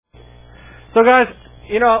So, guys,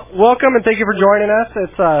 welcome and thank you for joining us.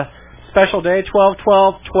 It's a special day,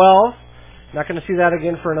 12/12/12. Not going to see that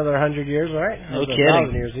again for another 100 years, right? No kidding.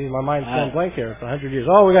 1,000 years. My mind's going blank here. It's 100 years.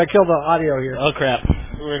 Oh, we got to kill the audio here. Oh, crap.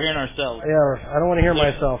 We're hearing ourselves. Yeah, I don't want to hear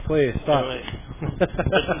myself. Please, stop.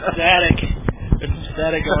 There's some static. There's some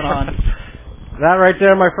static going on. That right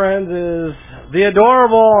there, my friends, is the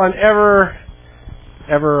adorable and ever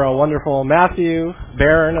wonderful Matthew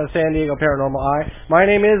Barron of San Diego Paranormal Eye. My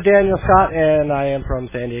name is Daniel Scott, and I am from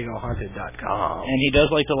SanDiegoHaunted.com. And he does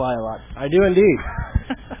like to lie a lot. I do indeed.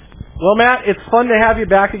 Well, Matt, it's fun to have you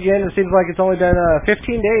back again. It seems like it's only been 15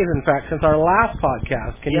 days, in fact, since our last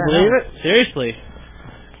podcast. Can you believe it? Seriously.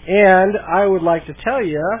 And I would like to tell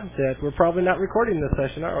you that we're probably not recording this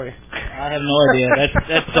session, are we? I have no idea.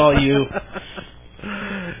 That's all you.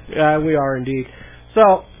 Yeah, we are indeed.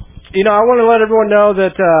 So, I want to let everyone know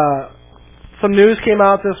that some news came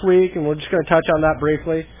out this week, and we're just going to touch on that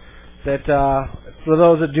briefly. That for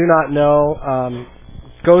those that do not know,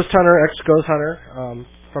 Ghost Hunter, ex-Ghost Hunter,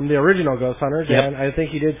 from the original Ghost Hunters, yep. And I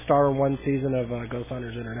think he did star in one season of Ghost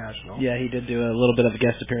Hunters International. Yeah, he did do a little bit of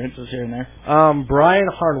guest appearances here and there. Brian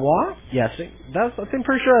Harnois? Yes. I'm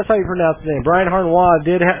pretty sure that's how you pronounce the name. Brian Harnois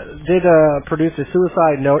did produce a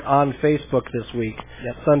suicide note on Facebook this week,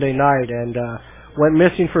 Sunday night, and went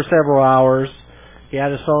missing for several hours. He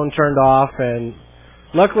had his phone turned off, and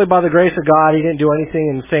luckily, by the grace of God, he didn't do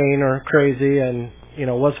anything insane or crazy, and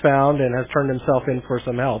was found and has turned himself in for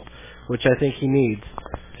some help, which I think he needs.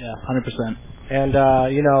 Yeah, 100%. And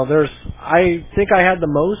I think I had the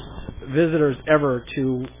most visitors ever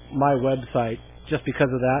to my website just because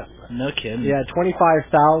of that. No kidding. Yeah,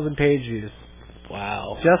 25,000 page views.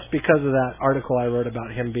 Wow. Just because of that article I wrote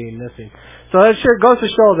about him being missing. So that sure goes to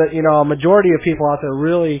show that, a majority of people out there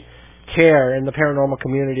really care in the paranormal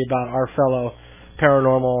community about our fellow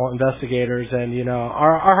paranormal investigators. And,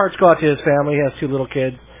 our hearts go out to his family. He has 2 little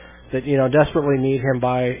kids that, desperately need him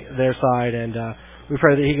by their side. And we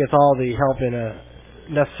pray that he gets all the help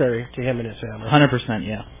necessary to him and his family. 100%,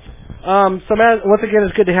 yeah. So, Matt, once again,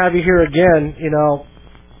 it's good to have you here again.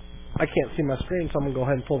 I can't see my screen, so I'm going to go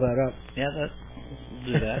ahead and pull that up. Yeah, let's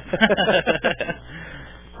do that.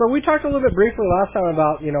 So we talked a little bit briefly last time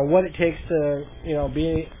about, what it takes to,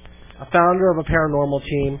 be a founder of a paranormal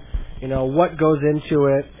team, what goes into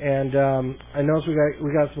it, and I know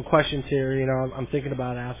we got some questions here, I'm thinking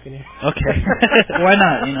about asking you. Okay. Why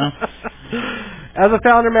not, As a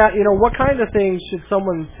founder, Matt, what kind of things should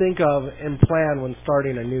someone think of and plan when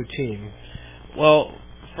starting a new team? Well,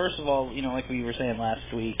 first of all, like we were saying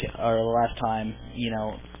last week, or last time,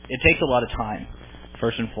 it takes a lot of time,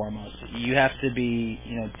 first and foremost. You have to be,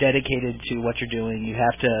 dedicated to what you're doing. You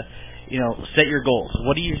have to, set your goals.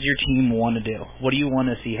 What does your team want to do? What do you want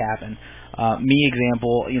to see happen?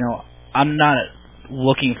 Example, I'm not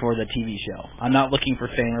looking for the TV show. I'm not looking for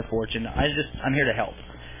fame or fortune. I'm here to help.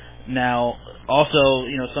 Now, also,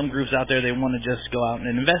 some groups out there, they want to just go out and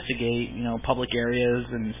investigate, public areas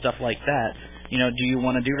and stuff like that. Do you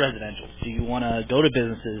want to do residentials? Do you want to go to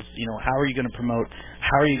businesses? How are you going to promote?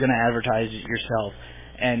 How are you going to advertise yourself?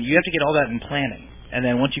 And you have to get all that in planning. And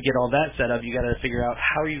then once you get all that set up, you got to figure out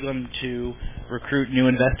how are you going to recruit new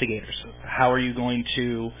investigators? How are you going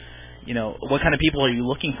to, what kind of people are you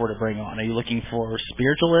looking for to bring on? Are you looking for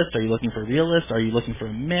spiritualists? Are you looking for realists? Are you looking for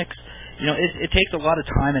a mix? It takes a lot of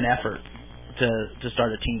time and effort to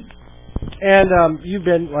start a team. And you've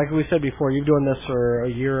been, like we said before, you've been doing this for a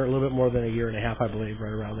year, a little bit more than a year and a half, I believe,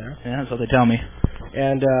 right around there. Yeah, that's what they tell me.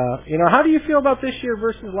 And how do you feel about this year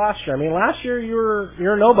versus last year? I mean, last year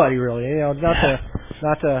you're nobody really.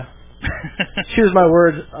 Not to choose my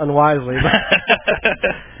words unwisely, but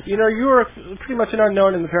you were pretty much an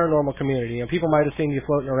unknown in the paranormal community. People might have seen you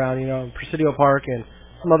floating around, Presidio Park and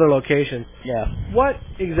some other locations. Yeah. What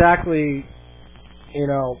exactly,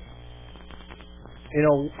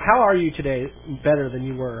 how are you today better than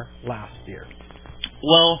you were last year?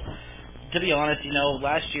 Well, to be honest,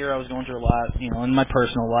 last year I was going through a lot, in my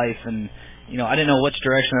personal life, and, I didn't know which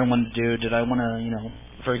direction I wanted to do. Did I want to,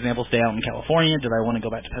 for example, stay out in California? Did I want to go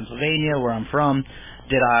back to Pennsylvania, where I'm from?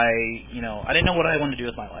 Did I didn't know what I wanted to do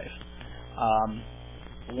with my life.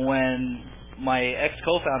 When my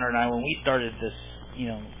ex-co-founder and I, when we started this,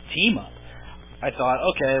 team up, I thought,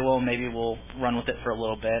 okay, well, maybe we'll run with it for a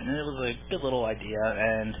little bit, and it was a good little idea,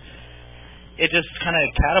 and it just kind of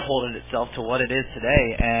catapulted itself to what it is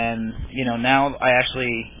today, and, now I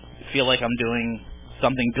actually feel like I'm doing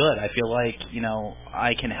something good. I feel like,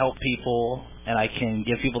 I can help people, and I can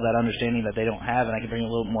give people that understanding that they don't have, and I can bring a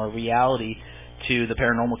little more reality to the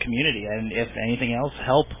paranormal community, and if anything else,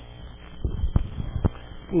 help.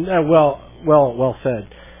 Well said.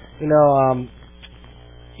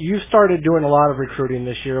 you started doing a lot of recruiting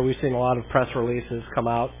this year. We've seen a lot of press releases come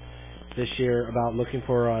out this year about looking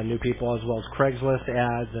for new people, as well as Craigslist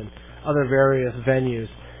ads and other various venues.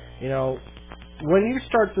 You know, when you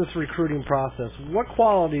start this recruiting process, what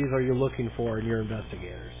qualities are you looking for in your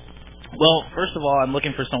investigators? Well, first of all, I'm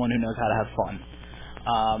looking for someone who knows how to have fun.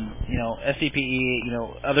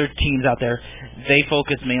 SCPE, other teams out there, they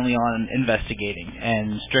focus mainly on investigating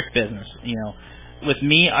and strict business. With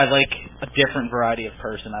me, I like a different variety of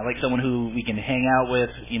person. I like someone who we can hang out with,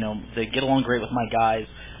 they get along great with my guys,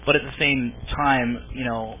 but at the same time,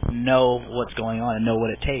 know what's going on and know what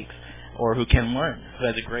it takes, or who can learn, who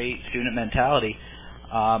has a great student mentality.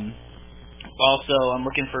 Also, I'm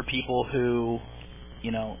looking for people who,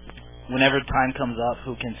 whenever time comes up,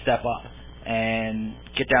 who can step up and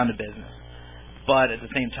get down to business, but at the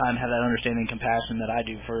same time have that understanding and compassion that I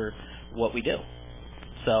do for what we do.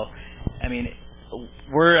 So, I mean,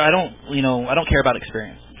 I don't care about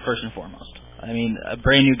experience first and foremost. I mean, a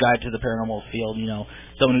brand new guy to the paranormal field,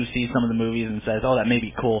 someone who sees some of the movies and says, "Oh, that may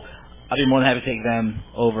be cool." I'd be more than happy to take them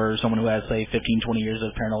over someone who has, say, 15, 20 years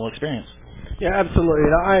of paranormal experience. Yeah,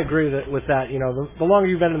 absolutely. I agree with that. The longer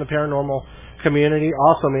you've been in the paranormal community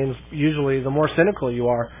also means usually the more cynical you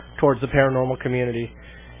are towards the paranormal community.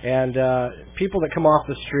 And people that come off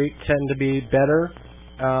the street tend to be better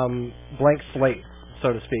blank slates,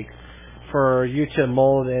 so to speak, for you to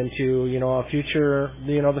mold into, a future,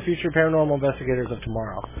 the future paranormal investigators of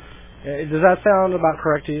tomorrow. Does that sound about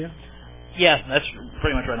correct to you? Yeah, that's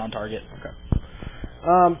pretty much right on target. Okay.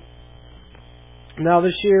 Now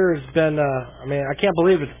this year has been, I can't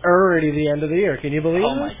believe it's already the end of the year. Can you believe it?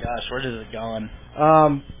 Oh my gosh, where is it going?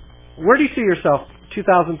 Where do you see yourself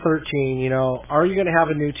 2013, are you going to have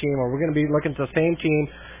a new team, or we're going to be looking at the same team?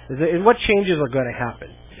 What changes are going to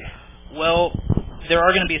happen? Well, there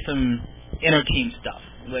are going to be some inter-team stuff,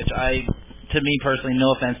 which to me personally,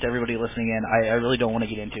 no offense to everybody listening in, I really don't want to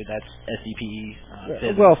get into. That's SCPE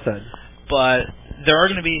business. Well said. But you're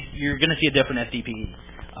going to see a different SCPE.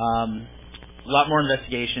 A lot more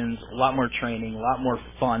investigations, a lot more training, a lot more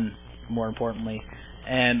fun, more importantly,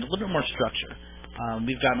 and a little bit more structure.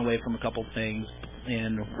 We've gotten away from a couple things,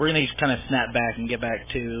 and we're going to kind of snap back and get back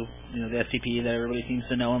to the SCP that everybody seems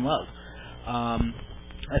to know and love.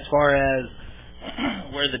 As far as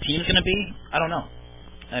where the team's going to be, I don't know.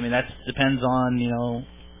 I mean, that depends on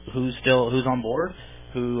who's on board,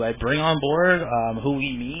 who I bring on board, who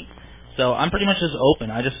we meet. So I'm pretty much just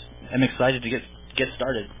open. I just am excited to get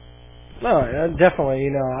started. No, definitely.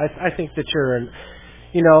 I think that you're in.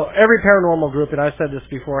 Every paranormal group, and I've said this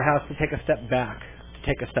before, has to take a step back to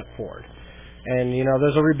take a step forward. And,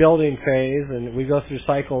 there's a rebuilding phase, and we go through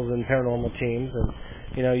cycles in paranormal teams, and,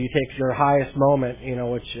 you take your highest moment,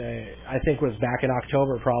 which I think was back in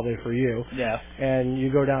October probably for you. Yeah. And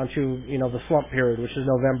you go down to, the slump period, which is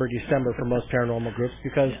November, December for most paranormal groups,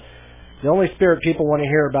 because the only spirit people want to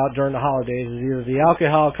hear about during the holidays is either the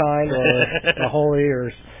alcohol kind or the holy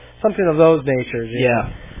or something of those natures.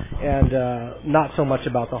 Yeah. And not so much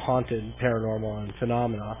about the haunted paranormal and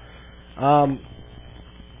phenomena.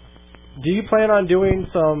 Do you plan on doing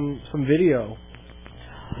some video,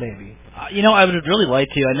 maybe? I would really like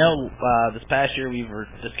to. I know this past year we were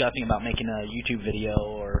discussing about making a YouTube video,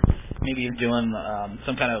 or maybe even doing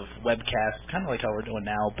some kind of webcast, kind of like how we're doing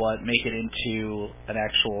now, but make it into an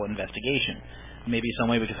actual investigation. Maybe some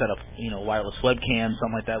way we could set up, wireless webcam,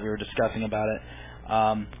 something like that. We were discussing about it.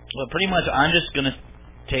 But pretty much I'm just going to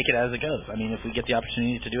take it as it goes. I mean, if we get the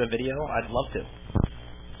opportunity to do a video, I'd love to.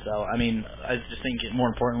 So, I mean, I just think more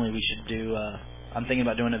importantly we should do, I'm thinking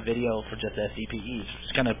about doing a video for just SCPEs.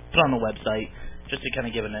 Just kind of put on the website just to kind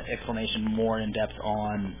of give an explanation more in depth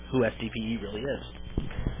on who SCPE really is.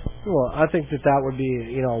 Well, I think that would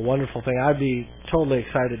be, a wonderful thing. I'd be totally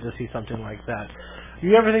excited to see something like that.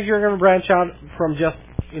 You ever think you're going to branch out from just,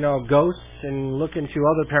 ghosts and look into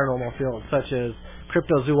other paranormal fields such as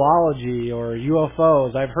cryptozoology or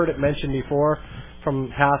UFOs? I've heard it mentioned before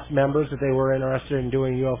from past members that they were interested in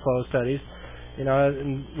doing UFO studies.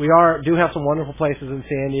 And we do have some wonderful places in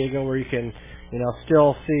San Diego where you can,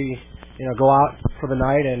 still see, go out for the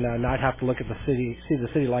night and not have to look at see the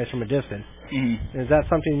city lights from a distance. Mm-hmm. Is that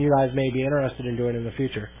something you guys may be interested in doing in the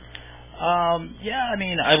future? Yeah, I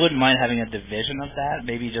mean, I wouldn't mind having a division of that,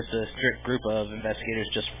 maybe just a strict group of investigators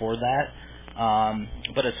just for that.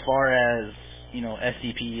 But as far as,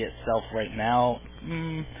 SCP itself right now,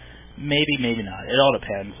 maybe not. It all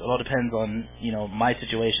depends. It all depends on, my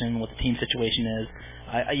situation, what the team situation is.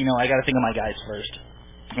 I got to think of my guys first.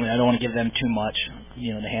 I mean, I don't want to give them too much,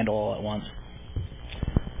 to handle all at once.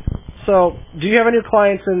 So, do you have any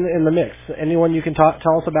clients in the mix? Anyone you can tell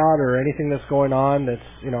us about, or anything that's going on that's,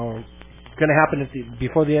 going to happen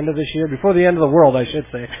before the end of this year, before the end of the world, I should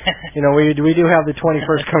say. You know, we do have the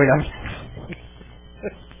 21st coming up.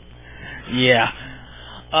 Yeah.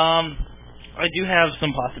 I do have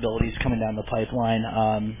some possibilities coming down the pipeline.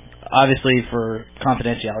 Obviously, for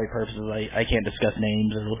confidentiality purposes, I can't discuss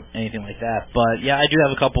names or anything like that. But, yeah, I do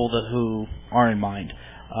have a couple who are in mind.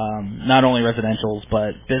 Not only residentials,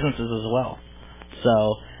 but businesses as well.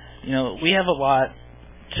 So, you know, we have a lot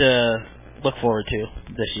to look forward to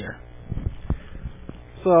this year.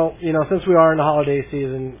 So, you know, since we are in the holiday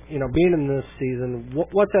season, you know, being in this season,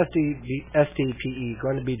 what's SDPE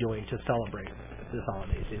going to be doing to celebrate this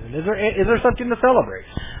holiday season? Is there something to celebrate?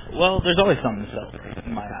 Well, there's always something to celebrate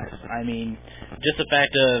in my eyes. I mean, just the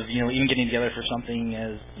fact of, you know, even getting together for something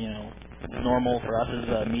as, you know, normal for us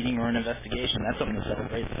as a meeting or an investigation, that's something to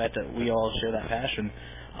celebrate, the fact that we all share that passion.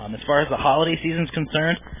 As far as the holiday season's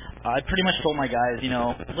concerned, I pretty much told my guys, you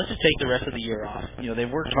know, let's just take the rest of the year off. You know, they've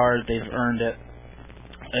worked hard, they've earned it,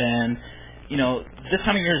 and, you know, this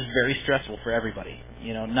time of year is very stressful for everybody.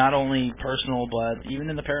 You know, not only personal, but even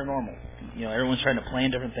in the paranormal. You know, everyone's trying to plan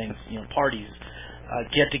different things, you know, parties,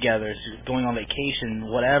 get-togethers, going on vacation,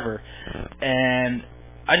 whatever. And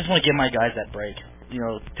I just want to give my guys that break. You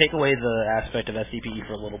know, take away the aspect of SDPE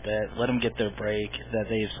for a little bit, let them get their break that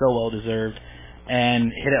they've so well deserved, and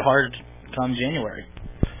hit it hard come January.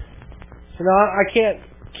 So now I can't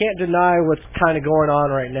deny what's kind of going on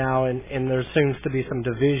right now, and there seems to be some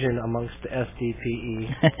division amongst the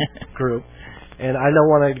SDPE group. And I don't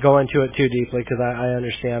want to go into it too deeply because I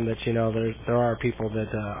understand that, you know, there are people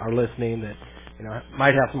that are listening that, you know,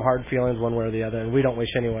 might have some hard feelings one way or the other, and we don't wish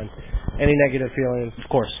anyone any negative feelings. Of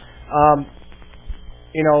course.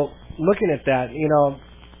 You know, looking at that, you know,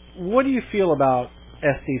 what do you feel about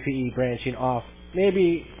SDPE branching off?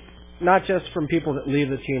 Maybe not just from people that leave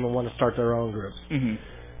the team and want to start their own groups. Mm-hmm.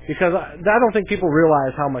 Because I don't think people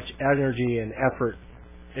realize how much energy and effort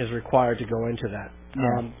is required to go into that.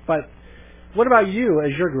 Yeah. But what about you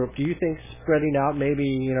as your group? Do you think spreading out, maybe,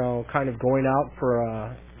 you know, kind of going out for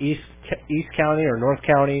a East County or North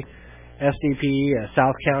County SDPE, a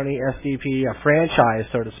South County SDPE, a franchise,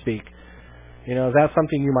 so to speak, you know, is that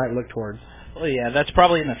something you might look towards? Well, yeah, that's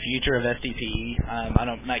probably in the future of SDPE.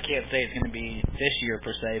 I can't say it's going to be this year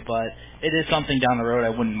per se, but it is something down the road I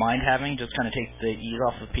wouldn't mind having. Just kind of take the ease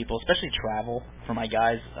off of people, especially travel for my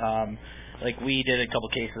guys. Like we did a couple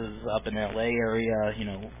cases up in the LA area, you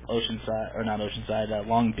know,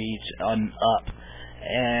 Long Beach on up,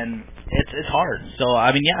 and it's hard. So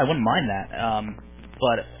I mean, yeah, I wouldn't mind that.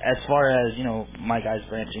 But as far as, you know, my guys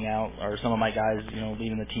branching out or some of my guys, you know,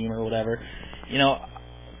 leaving the team or whatever, you know,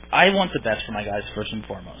 I want the best for my guys first and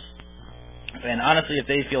foremost. And honestly, if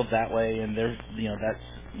they feel that way and they're, you know, that's,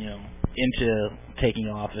 you know, into taking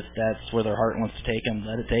off, if that's where their heart wants to take them,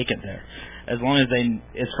 let it take it there. As long as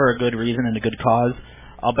it's for a good reason and a good cause,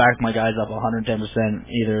 I'll back my guys up 110%,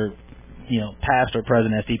 either, you know, past or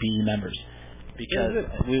present SDPE members, because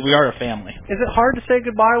we are a family. Is it hard to say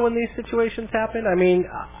goodbye when these situations happen? I mean,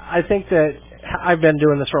 I think that I've been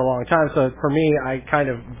doing this for a long time, so for me, I kind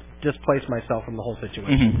of displace myself from the whole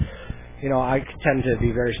situation. Mm-hmm. You know, I tend to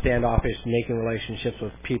be very standoffish, making relationships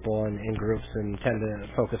with people and in groups, and tend to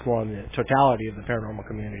focus more on the totality of the paranormal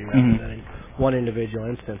community rather than one individual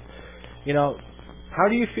instance. You know, how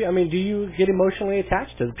do you feel? I mean, do you get emotionally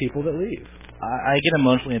attached to the people that leave? I get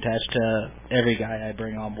emotionally attached to every guy I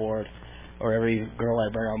bring on board, or every girl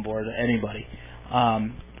I bring on board, anybody.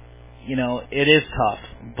 You know, it is tough,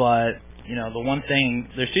 but, you know,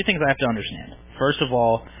 there's two things I have to understand. First of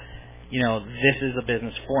all, you know, this is a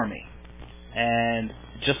business for me. And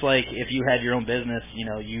just like if you had your own business, you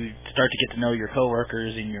know, you start to get to know your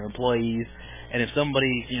coworkers and your employees, and if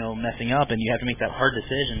somebody's, you know, messing up and you have to make that hard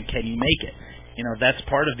decision, can you make it? You know, that's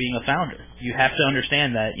part of being a founder. You have to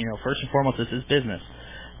understand that, you know, first and foremost, this is business.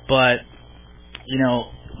 But, you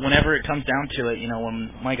know, whenever it comes down to it, you know,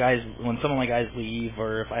 when some of my guys leave,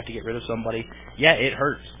 or if I have to get rid of somebody, yeah, it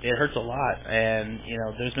hurts. It hurts a lot. And, you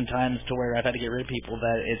know, there's been times to where I've had to get rid of people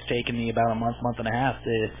that it's taken me about a month and a half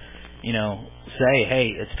to, you know, say,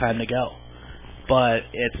 hey, it's time to go. But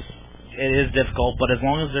it is difficult, but as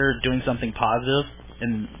long as they're doing something positive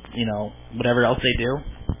and, you know, whatever else they do,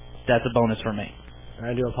 that's a bonus for me.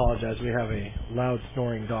 I do apologize. We have a loud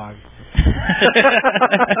snoring dog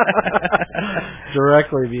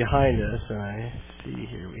directly behind us. And I see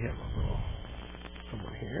here we have a little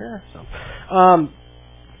someone here. So,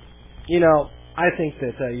 you know, I think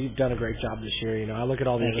that you've done a great job this year. You know, I look at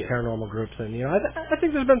all the other paranormal groups, and, you know, I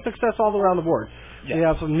think there's been success all around the board. Yeah. We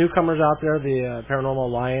have some newcomers out there, the Paranormal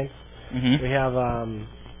Alliance. Mm-hmm. We have, I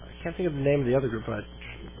can't think of the name of the other group, but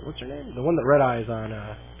what's her name? The one that Red Eye's on.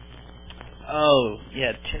 Oh,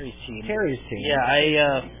 yeah, Terry's team. Terry's team.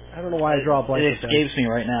 Yeah, I don't know why I draw a blank. It escapes me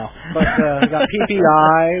right now. But we got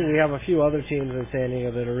PPI. We have a few other teams in San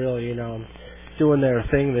Diego that are really, doing their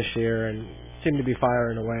thing this year and seem to be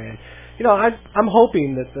firing away. I'm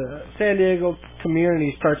hoping that the San Diego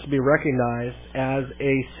community starts to be recognized as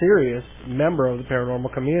a serious member of the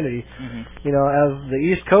paranormal community. Mm-hmm. As the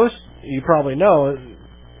East Coast, you probably know,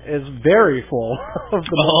 is very full of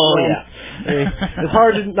the yeah. I mean, it's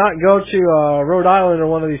hard to not go to Rhode Island or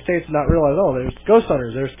one of these states and not realize, there's ghost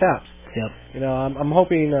hunters, there's taps. Yep. I'm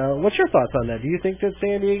hoping. What's your thoughts on that? Do you think that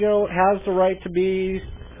San Diego has the right to be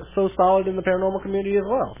so solid in the paranormal community as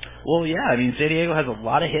well? Well, yeah. I mean, San Diego has a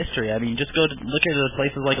lot of history. I mean, just look at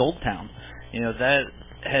places like Old Town. That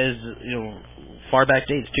has far back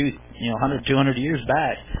dates too. 100, 200 years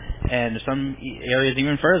back, and some areas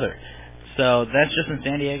even further. So that's just in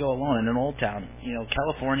San Diego alone, and in Old Town.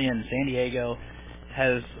 California and San Diego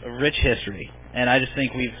has a rich history, and I just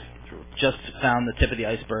think we've just found the tip of the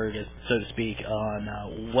iceberg, so to speak,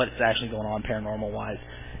 on what's actually going on paranormal-wise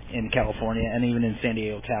in California and even in San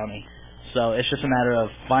Diego County. So it's just a matter of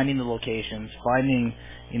finding the locations, finding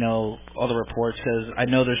all the reports, because I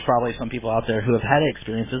know there's probably some people out there who have had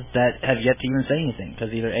experiences that have yet to even say anything,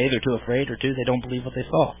 because either A, they're too afraid, or two, they don't believe what they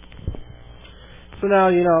saw. So now,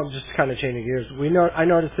 just kind of changing gears, I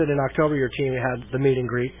noticed that in October your team had the meet and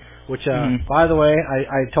greet, which, by the way,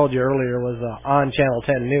 I told you earlier was on Channel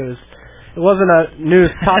 10 News. It wasn't a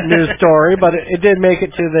top news story, but it did make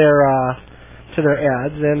it to their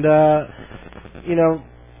ads, and it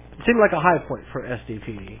seemed like a high point for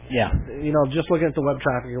SDPD. Yeah. Just looking at the web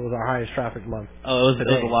traffic, it was our highest traffic month. Oh, it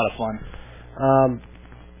was a lot of fun.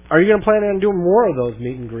 Are you going to plan on doing more of those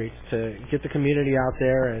meet and greets to get the community out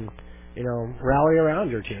there and rally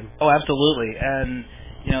around your team? Oh, absolutely. And,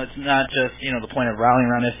 it's not just, the point of rallying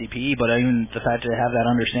around SCPE, but even the fact to have that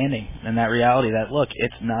understanding and that reality that, look,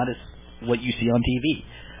 it's not as what you see on TV.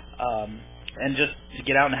 And just to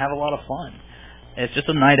get out and have a lot of fun. It's just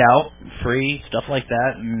a night out, free, stuff like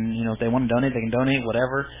that. And, if they want to donate, they can donate,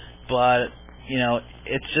 whatever. But,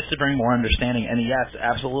 it's just to bring more understanding. And, yes,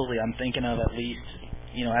 absolutely, I'm thinking of at least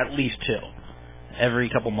two. Every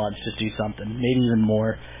couple months, just do something. Maybe even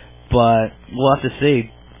more. But we'll have to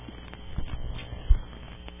see.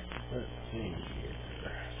 Let's see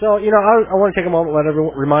here. So, I want to take a moment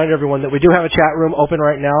and remind everyone that we do have a chat room open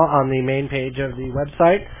right now on the main page of the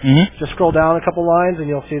website. Mm-hmm. Just scroll down a couple lines and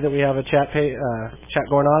you'll see that we have a chat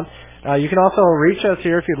going on. You can also reach us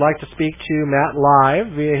here if you'd like to speak to Matt live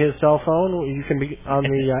via his cell phone. You can be on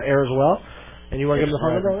the air as well. And you want to give him the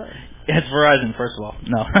phone number? It's Verizon, first of all.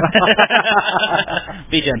 No.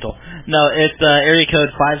 Be gentle. No, it's area code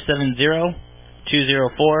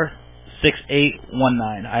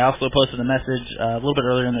 570-204-6819. I also posted a message a little bit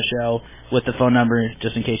earlier in the show with the phone number,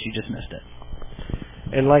 just in case you just missed it.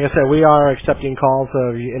 And like I said, we are accepting calls,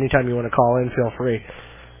 so anytime you want to call in, feel free.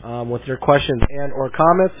 With your questions and or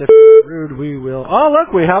comments, if you're rude, we will... Oh,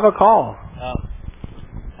 look, we have a call. Oh.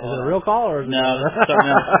 Is it a real call? Or is no, that's something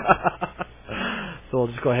else. So we'll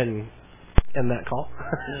just go ahead and end that call.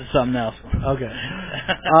 This is something else. Okay.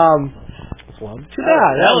 Well, too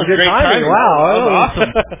bad. That was good great timing. timing. Wow. That was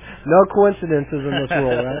awesome. No coincidences in this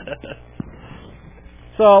world, right?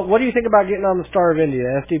 So what do you think about getting on the Star of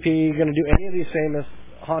India? FDP going to do any of these famous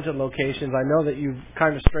haunted locations? I know that you've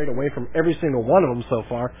kind of strayed away from every single one of them so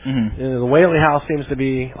far. Mm-hmm. The Whaley House seems to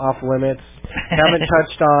be off limits. Haven't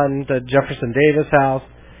touched on the Jefferson Davis House.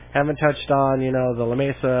 Haven't touched on, the La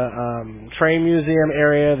Mesa Train Museum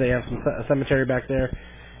area. They have a cemetery back there.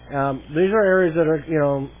 These are areas that are,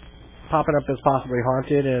 popping up as possibly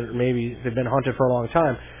haunted, and maybe they've been haunted for a long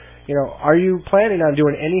time. Are you planning on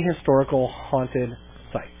doing any historical haunted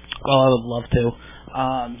sites? Oh, I would love to.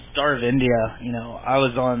 Star of India,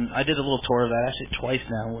 I did a little tour of that actually twice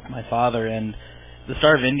now with my father, and the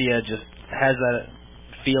Star of India just has that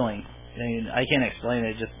feeling. I mean, I can't explain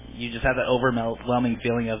it. You just have that overwhelming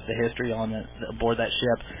feeling of the history aboard that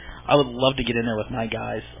ship. I would love to get in there with my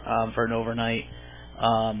guys for an overnight.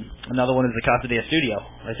 Another one is the Casa de Estudio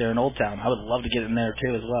right there in Old Town. I would love to get in there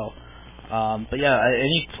too as well. But yeah,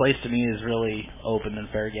 any place to me is really open and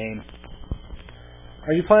fair game.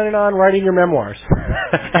 Are you planning on writing your memoirs?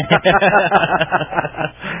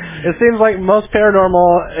 It seems like most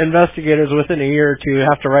paranormal investigators within a year or two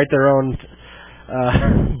have to write their own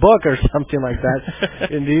book or something like that.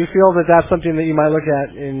 And do you feel that that's something that you might look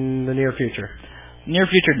at in the near future? Near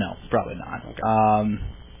future, no, probably not. Okay.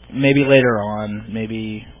 Maybe later on,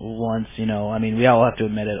 maybe once, we all have to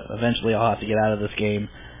admit it. Eventually I'll have to get out of this game.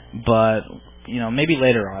 But, maybe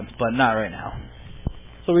later on, but not right now.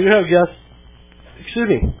 So we do have guests,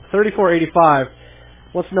 3485.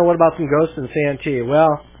 wants to know what about some ghosts in Santee.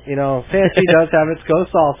 Well, Santee does have its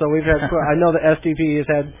ghosts also. I know the SDP has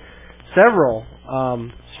had several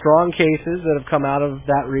strong cases that have come out of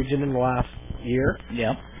that region in the last year.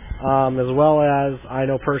 Yeah. As well as I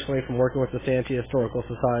know personally from working with the Santee Historical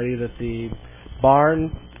Society that the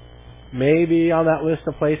barn may be on that list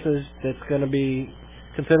of places that's going to be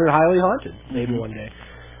considered highly haunted maybe one day.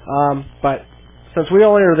 But since we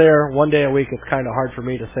only are there one day a week, it's kind of hard for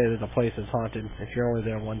me to say that the place is haunted if you're only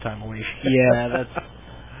there one time a week. Yeah, that's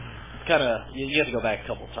kind of, you have to go back a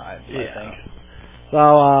couple times, I think.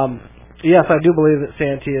 So, yes, I do believe that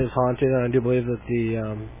Santee is haunted, and I do believe that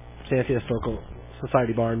the Santee Historical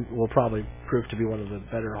Society barn will probably prove to be one of the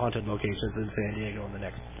better haunted locations in San Diego in the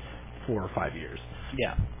next 4 or 5 years.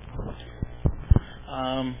 Yeah.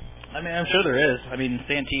 I mean, I'm sure there is. I mean,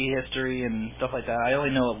 Santee history and stuff like that. I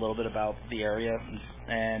only know a little bit about the area,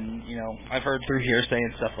 and I've heard through hearsay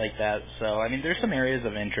and stuff like that. So, I mean, there's some areas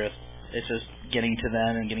of interest. It's just getting to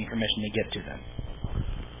them and getting permission to get to them.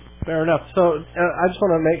 Fair enough. So, I just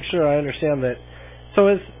want to make sure I understand that. So,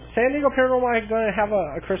 is San Diego Paranormal going to have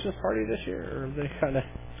a Christmas party this year, or are they kind of?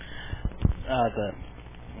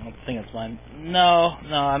 I don't think it's mine. No,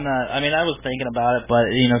 I'm not. I mean, I was thinking about it, but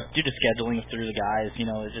due to scheduling through the guys,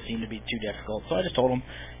 it just seemed to be too difficult. So I just told them,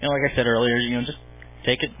 like I said earlier, just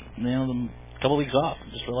take it, a couple weeks off,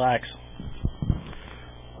 just relax.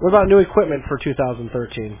 What about new equipment for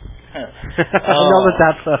 2013? I know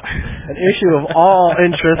that's an issue of all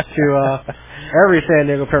interest to every San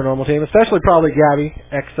Diego Paranormal team, especially probably Gabby,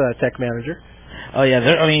 ex-tech manager. Oh yeah,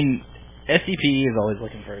 SDP is always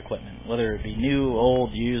looking for equipment, whether it be new,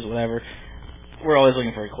 old, used, whatever. We're always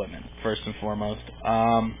looking for equipment, first and foremost.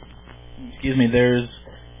 There's,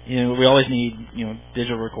 we always need,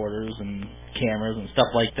 digital recorders and cameras and stuff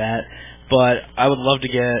like that. But I would love to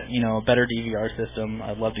get, a better DVR system.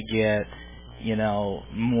 I'd love to get,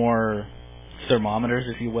 more thermometers,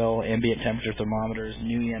 if you will, ambient temperature thermometers,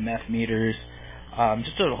 new EMF meters,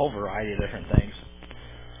 just a whole variety of different things.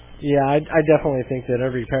 Yeah, I definitely think that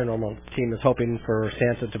every paranormal team is hoping for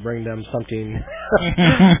Santa to bring them something,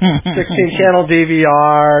 16-channel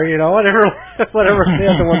DVR, whatever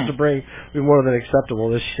Santa wants to bring will be more than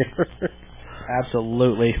acceptable this year.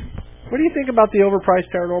 Absolutely. What do you think about the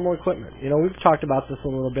overpriced paranormal equipment? We've talked about this a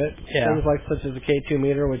little bit. Yeah. Things like such as the K2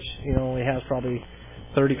 meter, which only has probably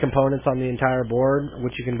 30 components on the entire board,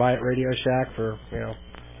 which you can buy at Radio Shack for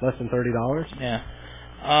less than $30. Yeah.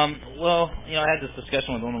 Well, I had this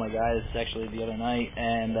discussion with one of my guys actually the other night,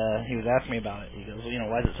 and he was asking me about it. He goes, well,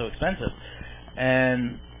 why is it so expensive?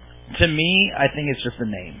 And to me, I think it's just the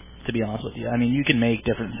name, to be honest with you. I mean, you can make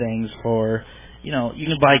different things for, you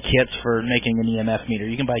can buy kits for making an EMF meter.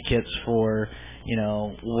 You can buy kits for,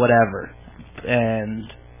 whatever.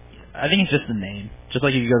 And I think it's just the name. Just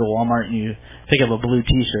like if you go to Walmart and you pick up a blue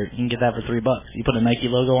T-shirt, you can get that for $3. You put a Nike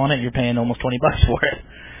logo on it, you're paying almost $20 for it.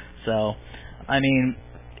 So, I mean,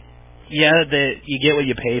 yeah, that you get what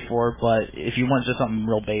you pay for, but if you want just something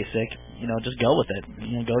real basic, just go with it.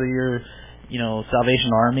 Go to your,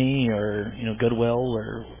 Salvation Army or, Goodwill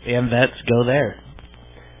or AmVets, go there.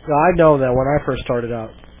 Now, I know that when I first started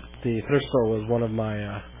out, the thrift store was one of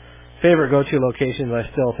my favorite go-to locations. I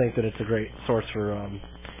still think that it's a great source for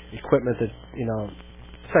equipment that,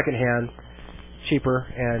 secondhand, cheaper,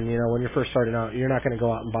 and, when you're first starting out, you're not going to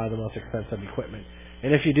go out and buy the most expensive equipment.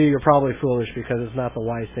 And if you do, you're probably foolish because it's not the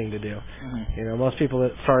wise thing to do. Mm-hmm. Most people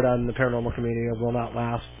that start out in the paranormal community will not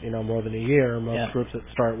last, more than a year. Most groups that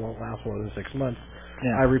start won't last more than 6 months.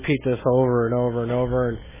 Yeah. I repeat this over and over and over,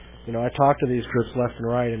 and I talk to these groups left and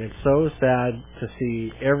right, and it's so sad to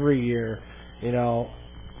see every year,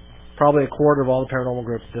 probably a quarter of all the paranormal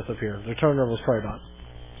groups disappear. Their turnover is probably about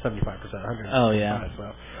 75%, 100%. Oh, yeah. So.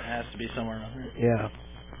 It has to be somewhere around there. Yeah.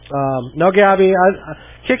 No, Gabby,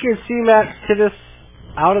 kicking C-Max Tivis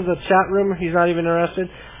out of the chat room. He's not even interested.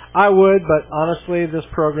 I would, but honestly, this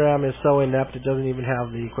program is so inept it doesn't even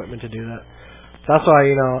have the equipment to do that. That's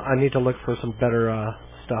why, I need to look for some better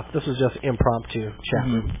stuff. This is just impromptu chat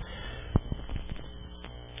room.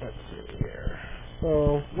 Let's see here.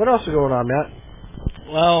 So, what else is going on, Matt?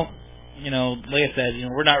 Well, like I said,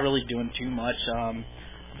 we're not really doing too much.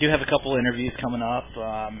 Do have a couple interviews coming up,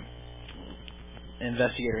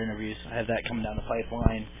 investigator interviews. I have that coming down the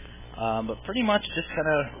pipeline. But pretty much just kind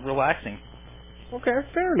of relaxing. Okay,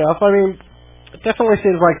 fair enough. I mean, it definitely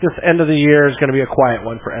seems like this end of the year is going to be a quiet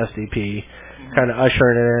one for SDP. Mm-hmm. Kind of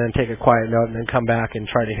usher it in and take a quiet note and then come back and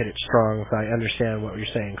try to hit it strong if I understand what you're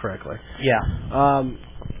saying correctly. Yeah.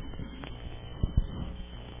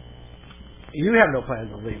 You have no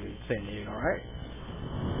plans of leaving San Diego, right?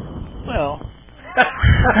 Well...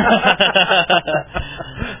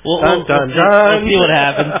 We'll dun, dun. see what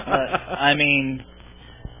happens. But, I mean,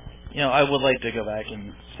 I would like to go back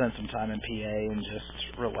and spend some time in PA and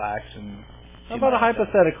just relax and. How about a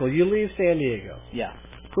hypothetical? You leave San Diego. Yeah.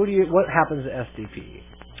 What happens to SDP?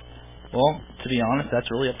 Well, to be honest, that's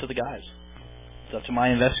really up to the guys. It's up to my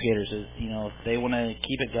investigators. If they want to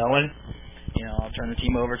keep it going, I'll turn the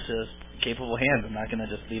team over to capable hands. I'm not going to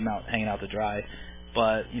just leave them out hanging out to dry.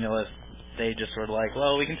 But, if they just sort of like,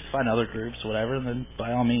 well, we can just find other groups, whatever, then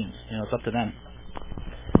by all means, it's up to them.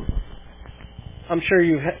 I'm sure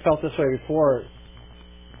you've felt this way before,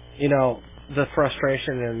 the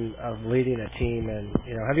frustration of leading a team. And,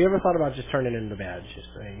 have you ever thought about just turning in the badge? Just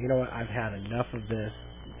saying, you know what, I've had enough of this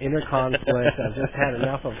inner conflict. I've just had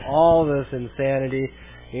enough of all this insanity.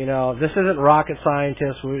 This isn't rocket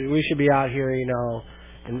scientists. We should be out here,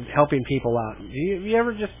 and helping people out. Do you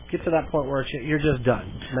ever just get to that point where you're just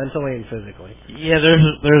done, mentally and physically? Yeah,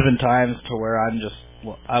 there's been times to where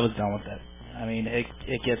I was done with it. I mean,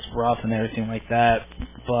 it gets rough and everything like that,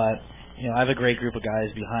 but, I have a great group of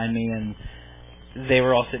guys behind me, and they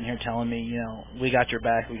were all sitting here telling me, we got your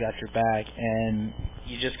back, and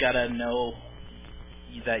you just got to know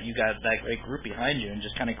that you got that great group behind you and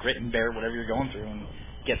just kind of grit and bear whatever you're going through and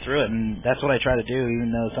get through it. And that's what I try to do,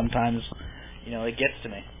 even though sometimes, it gets to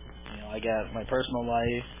me. I got my personal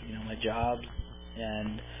life, my jobs,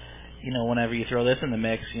 and, whenever you throw this in the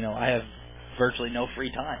mix, I have virtually no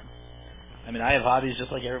free time. I mean, I have hobbies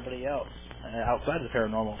just like everybody else, outside of the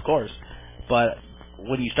paranormal, of course. But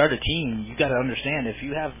when you start a team, you got to understand if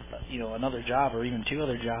you have, another job or even two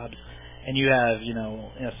other jobs, and you have,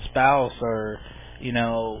 a spouse or,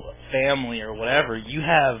 family or whatever, you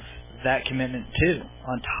have that commitment too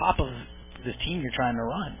on top of this team you're trying to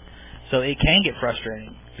run. So it can get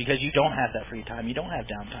frustrating because you don't have that free time. You don't have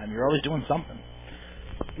downtime. You're always doing something.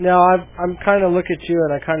 Now, I'm kind of look at you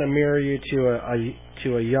and I kind of mirror you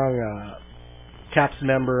to a young CAPS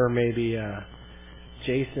member, maybe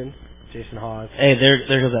Jason Hawes. Hey, there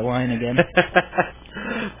goes that line again.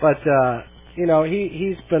 But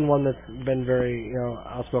he's been one that's been very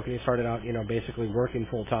outspoken. He started out basically working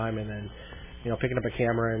full time and then picking up a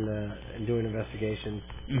camera and doing investigations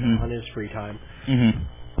on his free time. Mm-hmm.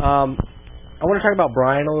 I want to talk about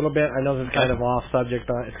Brian a little bit. I know this is kind of off subject,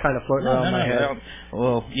 but it's kind of floating around my head.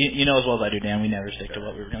 Well, you know as well as I do, Dan, we never stick to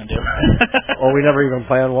what we were going to do. Or we never even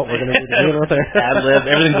plan what we're going to be doing with it. Ad-lib,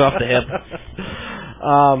 everything's off the hip.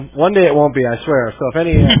 One day it won't be, I swear. So if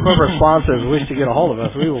any corporate sponsors wish to get a hold of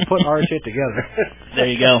us, we will put our shit together. There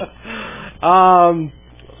you go.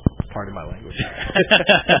 Pardon my language.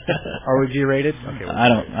 Are we G-rated? Okay, I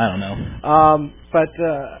don't know. But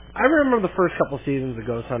I remember the first couple seasons of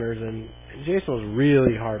Ghost Hunters, and Jason was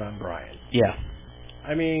really hard on Brian. Yeah.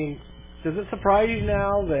 I mean, does it surprise you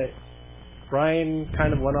now that Brian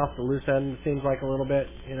kind of went off the loose end, it seems like a little bit,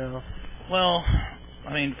 Well,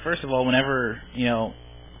 I mean, first of all, whenever, I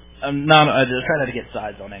try not to get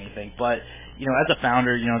sides on anything, but, as a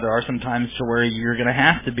founder, there are some times to where you're going to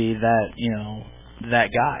have to be that, that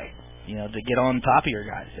guy, to get on top of your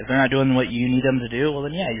guys. If they're not doing what you need them to do, well,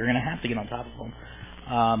 then, yeah, you're going to have to get on top of them.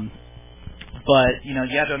 But, you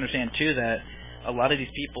have to understand, too, that a lot of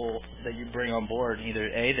these people that you bring on board, either,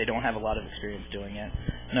 A, they don't have a lot of experience doing it.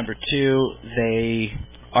 Number two, they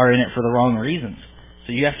are in it for the wrong reasons.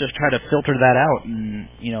 So you have to try to filter that out and,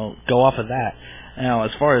 go off of that. Now,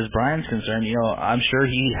 as far as Brian's concerned, I'm sure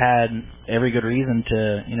he had every good reason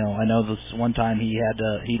to, I know this one time he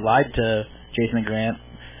lied to Jason and Grant,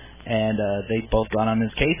 and they both got on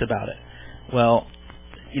his case about it. Well,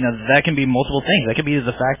 that can be multiple things. That could be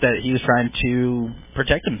the fact that he was trying to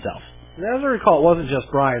protect himself. And as I recall, it wasn't just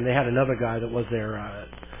Brian. They had another guy that was their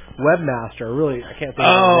webmaster. Really, I can't think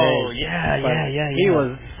of his name. Yeah. He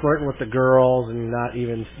was flirting with the girls and not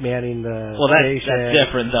even manning the station. Well, that's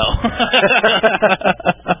different, though.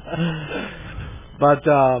 But,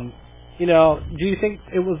 do you think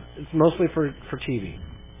it's mostly for TV?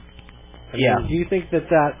 I mean, do you think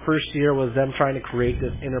that first year was them trying to create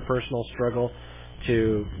this interpersonal struggle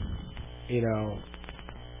to,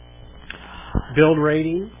 build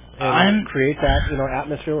ratings and create that,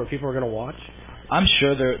 atmosphere where people are going to watch? I'm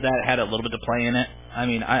sure that had a little bit to play in it. I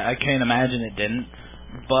mean, I can't imagine it didn't.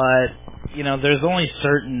 But, there's only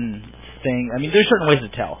certain things. I mean, there's certain ways to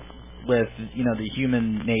tell with, the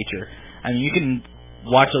human nature. I mean, you can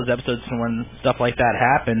watch those episodes when stuff like that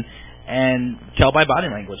happen and tell by body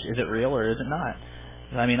language. Is it real or is it not?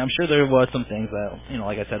 I mean, I'm sure there was some things that,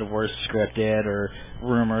 like I said, were scripted or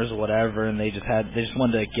rumors or whatever, and they just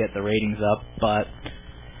wanted to get the ratings up. But,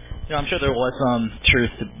 I'm sure there was some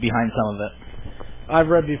truth behind some of it. I've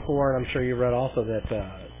read before, and I'm sure you read also, that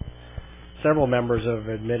several members have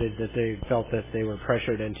admitted that they felt that they were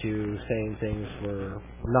pressured into saying things were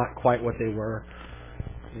not quite what they were.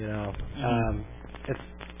 You know,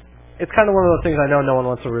 it's kind of one of those things I know no one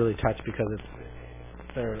wants to really touch because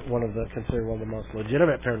they're considered one of the most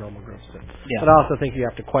legitimate paranormal groups. But I also think you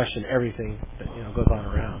have to question everything that goes on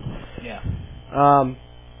around. Yeah.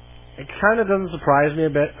 It kind of doesn't surprise me a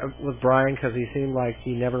bit with Brian because he seemed like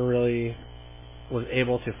he never really was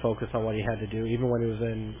able to focus on what he had to do, even when he was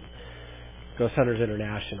in Ghost Hunters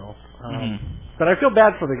International. But I feel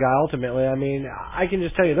bad for the guy ultimately. I mean, I can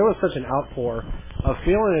just tell you there was such an outpour of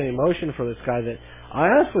feeling and emotion for this guy that I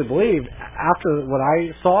honestly believe, after what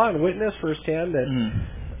I saw and witnessed firsthand, that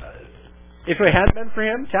if it hadn't been for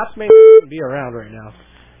him, Taps may not be around right now.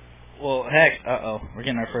 Well, heck, we're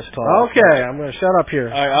getting our first call. Okay, I'm going to shut up here.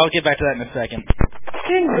 All right, I'll get back to that in a second.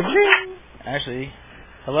 Ding, ding. Actually,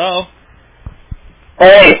 hello?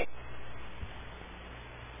 Hey!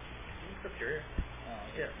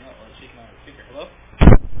 Hello?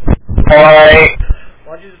 Alright.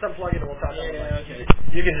 Why don't you just unplug it and we'll talk about it? Okay.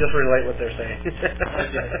 You can just relate what they're saying. Okay,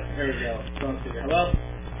 there we go. Hello?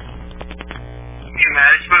 Hey, man,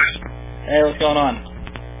 it's Moose. Hey, what's going on?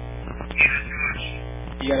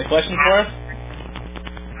 You got a question for us?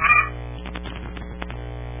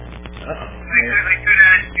 I could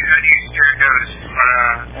ask you how Easter goes,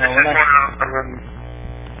 but this is one of them.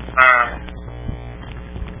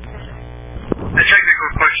 A technical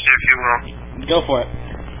question, if you will. Go for it.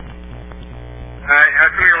 How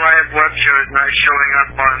come your live web show is not showing up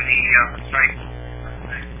on the site?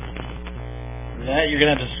 That you're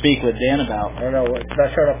going to have to speak with Dan about. I don't know. It's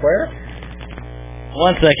not showing up where?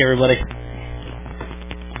 1 sec, everybody.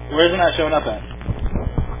 Where's it not showing up at? It's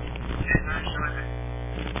not showing up.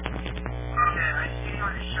 Okay, I see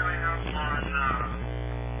it's showing up on,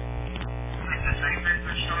 like the segments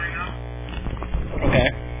are showing up. Okay.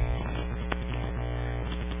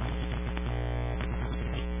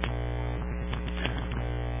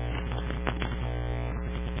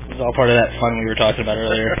 This is all part of that fun we were talking about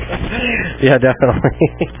earlier. Yeah, definitely.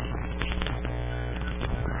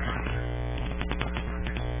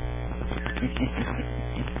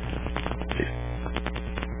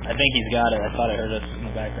 I think he's got it. I thought I heard us in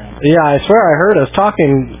the background. Yeah, I swear I heard us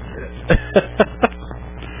talking.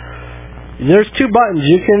 There's two buttons.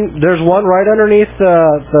 There's one right underneath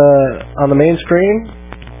on the main screen.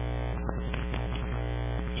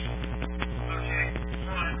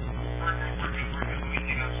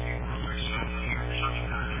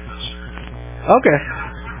 Okay.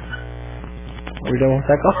 Are we done with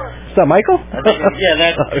that call? Is that Michael? Yeah,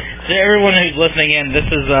 that's to everyone who's listening in. This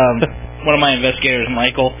is one of my investigators,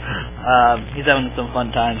 Michael. He's having some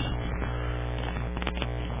fun times.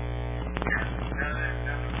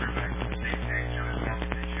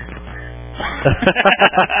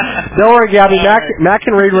 Don't worry, Gabby. Matt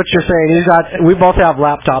can read what you're saying. We both have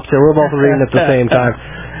laptops here. We're both reading at the same time.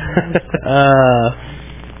 All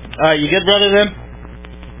right, you good, brother? Then.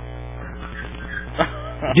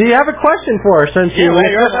 Do you have a question for us? Since you're on the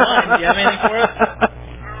line. Do you have anything for us?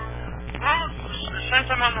 Since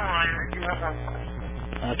I'm on the line, I do have one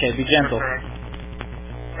question. Okay, be gentle. Okay.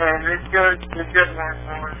 And it's good more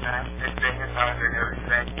forward that it's been about and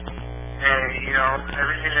everything. And,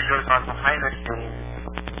 everything that goes on behind the scenes,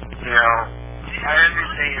 I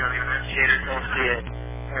understand, the investigators don't see it,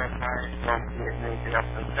 and clients don't see it, and they get up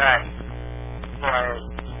like that. But,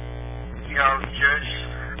 just,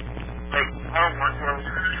 how workloads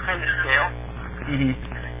kind of scale. Mm-hmm.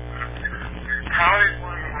 How is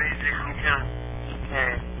one of the ways that you can,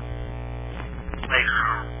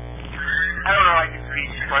 I don't know, I can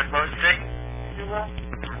reach workload things, if you will.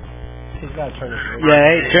 He's got to turn his radio. Yeah,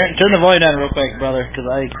 hey, turn the volume down real quick, brother, because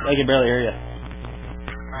I can barely hear you.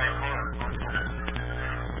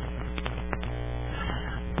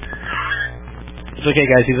 It's okay,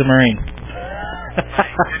 guys. He's a Marine.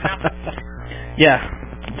 Yeah.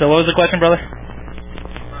 So what was the question, brother?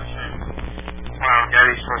 Wow,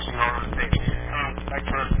 Gary's supposed to know all the things. Like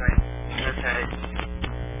what I'm saying. Okay.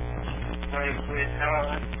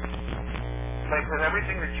 With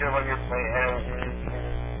everything that you have on your plate and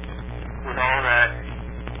with all that,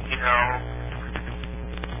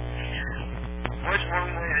 what's one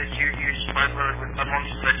way that you spread word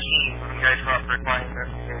amongst the team when you guys go out for a client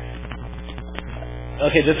investigation?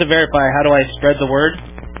 Okay, just to verify, how do I spread the word?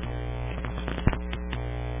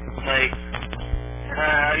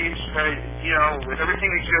 How do you spread, with everything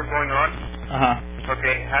that you have going on,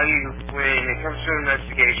 okay, how do you, when it comes to an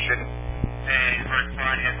investigation, and or a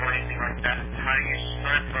client or anything like that, how do you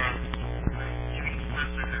spread those to each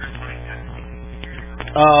person that is like that?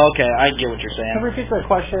 Oh, okay. I get what you're saying. So repeat the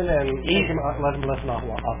question and let him listen off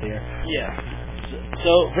the air. Yeah.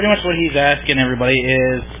 So pretty much what he's asking everybody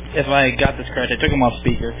is, if I got this correct, I took him off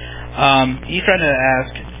speaker. He's trying to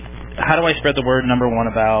ask, how do I spread the word, number one,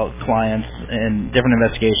 about clients and different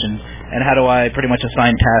investigations, and how do I pretty much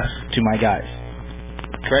assign tasks to my guys?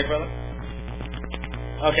 Correct, brother?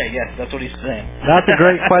 Okay, yes, that's what he's saying. That's a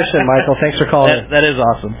great question, Michael. Thanks for calling. That is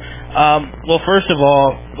awesome. Well, first of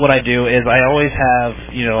all, what I do is I always have,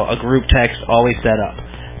 a group text always set up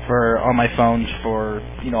on my phones for,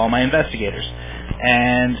 all my investigators.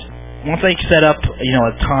 And once I set up,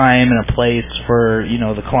 a time and a place for,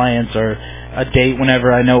 the clients or a date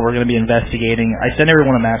whenever I know we're going to be investigating, I send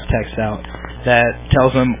everyone a mass text out that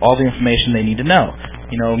tells them all the information they need to know.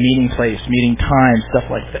 Meeting place, meeting time, stuff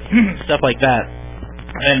like that.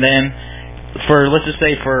 And then let's just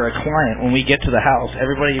say for a client, when we get to the house,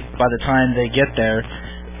 everybody by the time they get there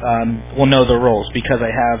will know their roles because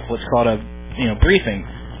I have what's called a briefing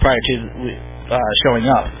prior to showing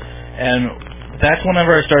up. And that's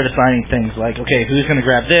whenever I start assigning things like, okay, who's going to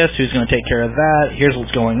grab this, who's going to take care of that, here's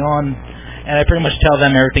what's going on. And I pretty much tell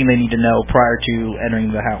them everything they need to know prior to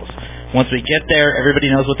entering the house. Once we get there, everybody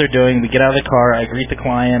knows what they're doing. We get out of the car, I greet the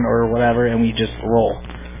client or whatever, and we just roll.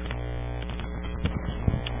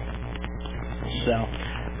 So,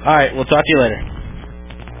 all right, we'll talk to you later.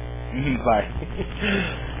 Bye.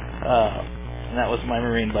 And that was my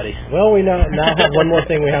Marine buddy. Well, we now have one more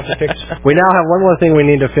thing we have to fix. We now have one more thing we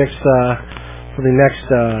need to fix for the next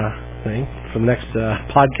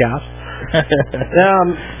podcast.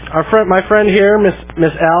 My friend here, Miss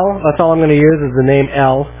L. That's all I'm going to use is the name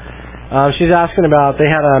L. She's asking about they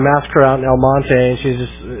had a massacre out in El Monte, and she's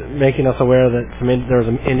just making us aware that there was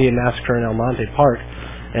an Indian massacre in El Monte Park.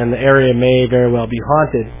 And the area may very well be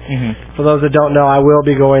haunted. Mm-hmm. For those that don't know, I will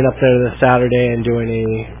be going up there this Saturday and doing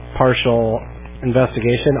a partial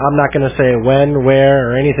investigation. I'm not going to say when, where,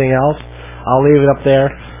 or anything else. I'll leave it up there.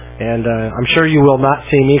 And I'm sure you will not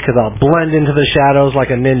see me because I'll blend into the shadows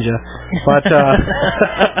like a ninja. But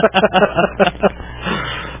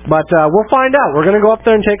we'll find out. We're going to go up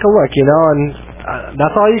there and take a look, and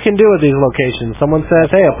that's all you can do with these locations. Someone says,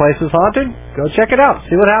 hey, a place is haunted, go check it out,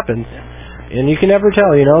 see what happens. And you can never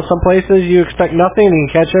tell, some places you expect nothing and you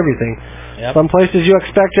catch everything. Yep. Some places you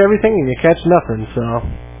expect everything and you catch nothing. So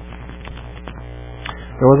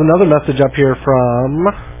there was another message up here from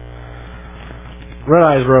Red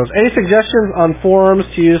Eyes Rose. Any suggestions on forums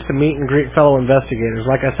to use to meet and greet fellow investigators?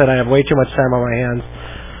 Like I said, I have way too much time on my hands.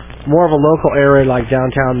 More of a local area like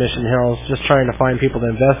downtown Mission Hills, just trying to find people to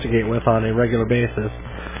investigate with on a regular basis.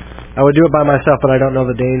 I would do it by myself, but I don't know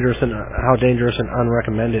how dangerous and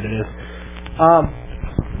unrecommended it is.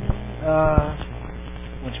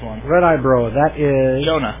 Which one? Red Eye Bro. That is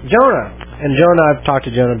Jonah. And Jonah, I've talked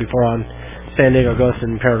to Jonah before on San Diego Ghost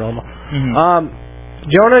and Paranormal. Mm-hmm.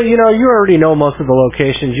 Jonah, you already know most of the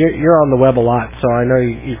locations. You're on the web a lot, so I know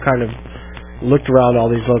you've kind of looked around all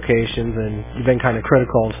these locations, and you've been kind of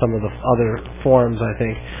critical of some of the other forums, I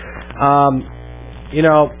think.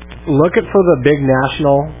 Look for the big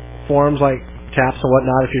national forums like TAPS and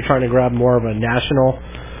whatnot if you're trying to grab more of a national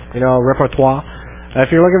repertoire.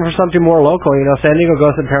 If you're looking for something more local, San Diego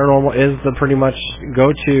Ghost and Paranormal is the pretty much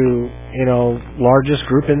go-to, largest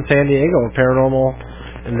group in San Diego of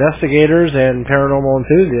paranormal investigators and paranormal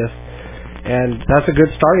enthusiasts. And that's a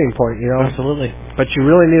good starting point, Absolutely. But you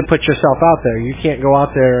really need to put yourself out there. You can't go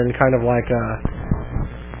out there and kind of like,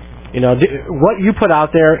 what you put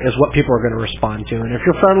out there is what people are going to respond to. And if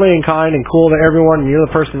you're friendly and kind and cool to everyone, and you're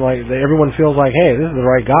the person that everyone feels like, hey, this is the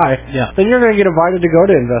right guy, then you're going to get invited to go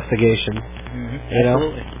to investigation. Mm-hmm.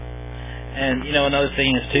 Absolutely. And, another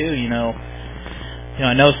thing is, too,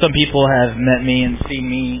 I know some people have met me and seen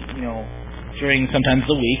me, during sometimes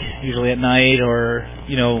the week, usually at night or,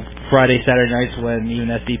 Friday, Saturday nights when even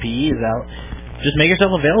SDPE is out. Just make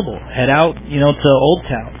yourself available. Head out, to Old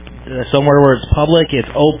Town. Somewhere where it's public, it's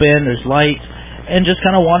open, there's lights, and just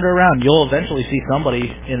kind of wander around. You'll eventually see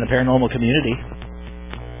somebody in the paranormal community.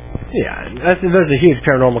 Yeah, there's a huge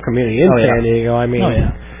paranormal community in San Diego. I mean,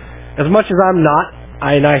 as much as I'm not,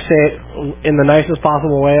 and I say it in the nicest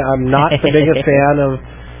possible way, I'm not the biggest fan of,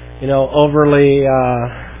 overly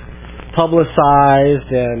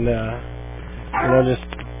publicized and, just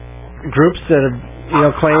groups that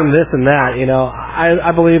have, claim this and that.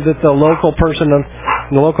 I believe that the local person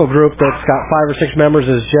the local group that's got 5 or 6 members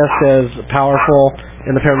is just as powerful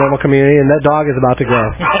in the paranormal community, and that dog is about to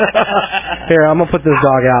go. Here, I'm going to put this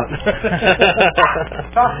dog out.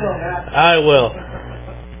 I will.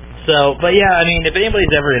 So, but if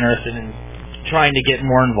anybody's ever interested in trying to get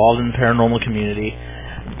more involved in the paranormal community,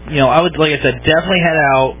 I would, like I said, definitely head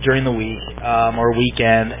out during the week or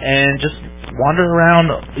weekend and just wander around,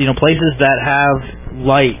 places that have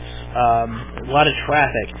lights, a lot of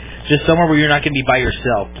traffic, just somewhere where you're not going to be by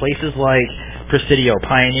yourself. Places like Presidio,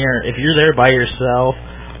 Pioneer, if you're there by yourself,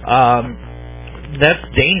 that's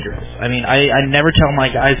dangerous. I mean, I never tell my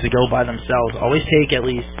guys to go by themselves. Always take at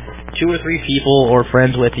least 2 or 3 people or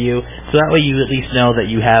friends with you, so that way you at least know that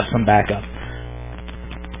you have some backup.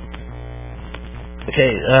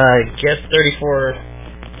 Okay, guest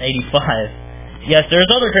 3485. Yes, there's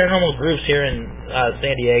other paranormal groups here in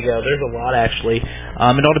San Diego. There's a lot, actually. It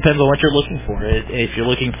all depends on what you're looking for. If you're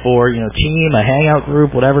looking for, team, a hangout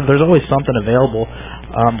group, whatever, there's always something available.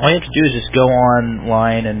 All you have to do is just go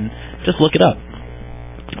online and just look it up.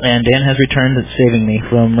 And Dan has returned at saving me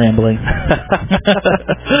from rambling.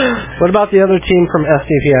 What about the other team from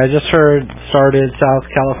SDP? I just heard started South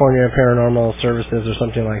California Paranormal Services or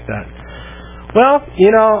something like that. Well,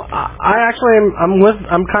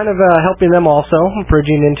 I'm kind of helping them also,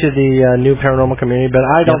 bridging into the new paranormal community, but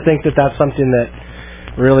I don't think that that's something that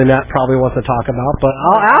really Matt probably wants to talk about, but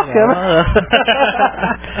I'll ask him.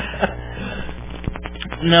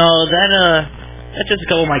 No, that's just a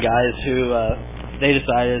couple of my guys who, they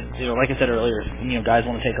decided, like I said earlier, guys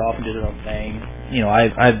want to take off and do their own thing.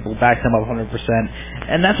 I backed them up 100%,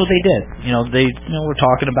 and that's what they did. They were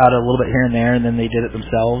talking about it a little bit here and there, and then they did it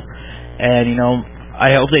themselves. And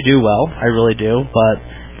I hope they do well. I really do. But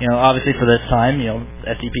obviously for this time,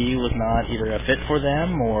 SDP was not either a fit for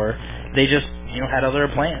them, or they just had other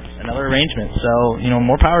plans and other arrangements. So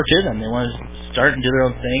more power to them. They want to start and do their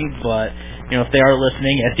own thing. But if they are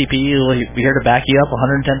listening, SDP will be here to back you up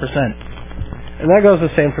 110%. And that goes the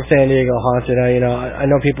same for San Diego Haunted. I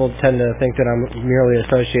know people tend to think that I'm merely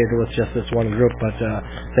associated with just this one group, but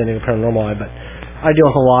San Diego Paranormal. But I deal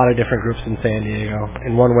with a lot of different groups in San Diego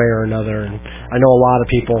in one way or another, and I know a lot of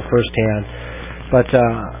people firsthand. But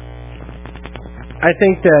I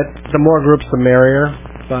think that the more groups, the merrier.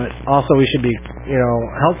 But also we should be,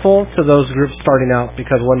 helpful to those groups starting out,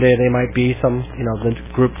 because one day they might be some, the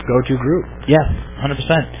group's go-to group. Yeah, 100%.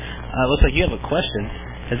 Looks like you have a question.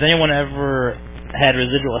 Has anyone ever had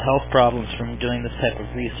residual health problems from doing this type of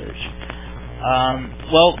research?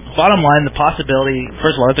 Well, bottom line, the possibility,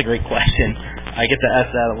 first of all, that's a great question. I get to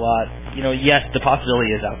ask that a lot. Yes, the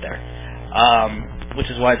possibility is out there, which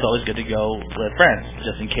is why it's always good to go with friends,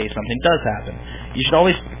 just in case something does happen. You should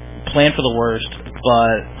always plan for the worst,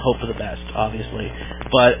 but hope for the best, obviously.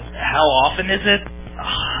 But how often is it?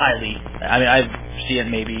 Highly. I mean, I see it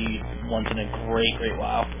maybe once in a great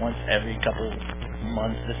while, once every couple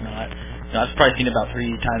months, if not. I've probably seen it about 3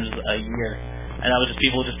 times a year, and that was just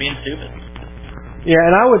people just being stupid. Yeah,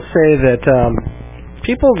 and I would say that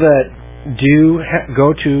people that do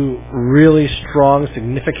go to really strong,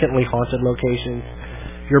 significantly haunted locations,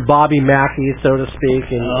 your Bobby Mackey, so to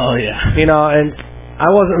speak, and and I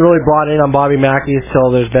wasn't really brought in on Bobby Mackey's till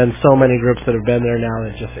there's been so many groups that have been there now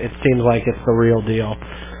that it seems like it's the real deal.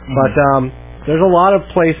 Mm-hmm. But there's a lot of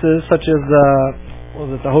places, such as the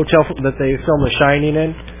hotel that they filmed The Shining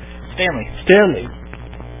in. Stanley.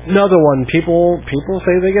 Another one. People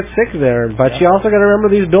say they get sick there, but you also got to remember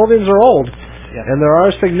these buildings are old, and there are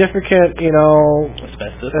significant,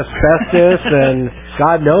 asbestos, and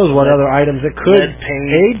God knows what other items it could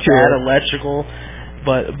aid to. Bad electrical.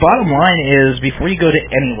 But bottom line is, before you go to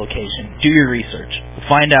any location, do your research.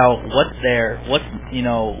 Find out what's there. What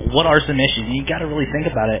are some issues. You got to really think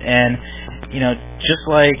about it, and just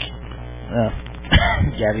like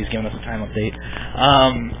Gabby's giving us a time update.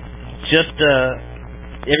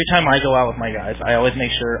 Every time I go out with my guys, I always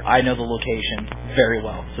make sure I know the location very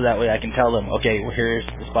well, so that way I can tell them, okay, well, here's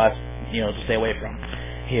the spots, to stay away from.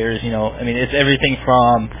 Here's, it's everything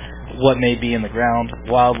from what may be in the ground,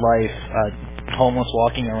 wildlife, homeless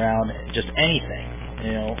walking around, just anything.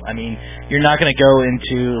 You're not going to go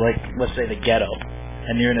into, let's say the ghetto,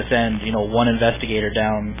 and you're going to send, one investigator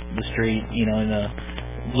down the street,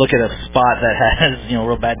 look at a spot that has,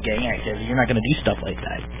 real bad gang activity. You're not going to do stuff like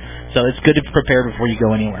that. So it's good to prepare before you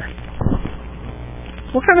go anywhere.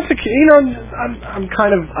 What kind of security?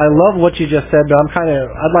 I love what you just said, but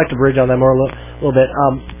I'd like to bridge on that more a little bit.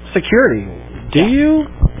 Security. Do you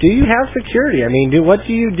have security? What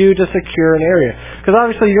do you do to secure an area? Because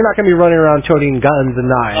obviously you're not going to be running around toting guns and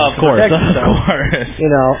knives. Of course.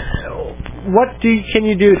 What can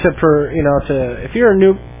you do if you're a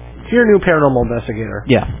new paranormal investigator?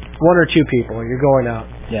 Yeah. 1 or 2 people, you're going out.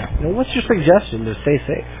 Yeah. What's your suggestion to stay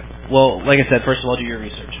safe? Well, like I said, first of all, do your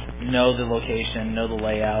research. Know the location, know the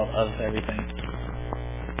layout of everything.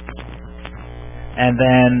 And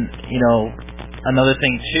then, another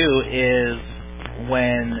thing too is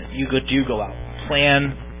when you do go out,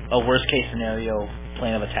 plan a worst case scenario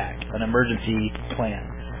plan of attack, an emergency plan.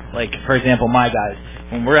 Like, for example, my guys,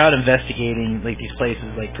 when we're out investigating like these places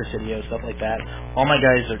like Presidio, stuff like that, all my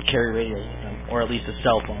guys carry radios with them, or at least a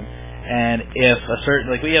cell phone. And if a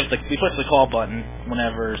certain, like we push the call button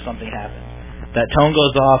whenever something happens. That tone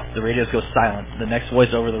goes off, the radios go silent. The next voice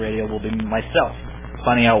over the radio will be myself,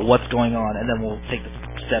 finding out what's going on, and then we'll take the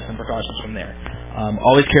steps and precautions from there.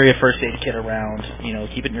 Always carry a first aid kit around,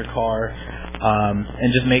 keep it in your car,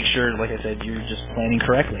 and just make sure, like I said, you're just planning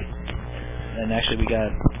correctly. And actually, we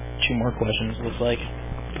got 2 more questions, looks like.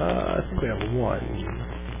 I think we have 1.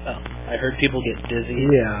 Oh, I heard people get dizzy.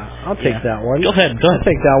 Yeah, I'll take that one. Go ahead. I'll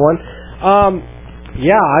take that one.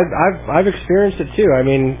 Yeah, I've experienced it too. I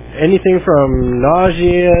mean, anything from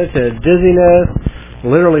nausea to dizziness,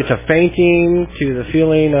 literally to fainting, to the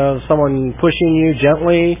feeling of someone pushing you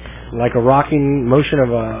gently, like a rocking motion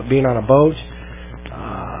of being on a boat.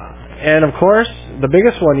 And of course, the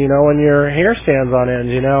biggest one, when your hair stands on end,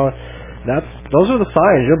 those are the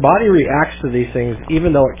signs. Your body reacts to these things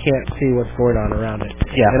even though it can't see what's going on around it.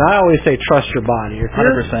 Yeah. And I always say trust your body.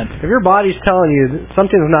 100%. If your body's telling you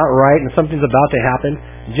something's not right and something's about to happen,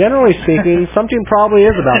 generally speaking, something probably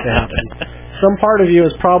is about to happen. Some part of you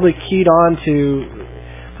is probably keyed on to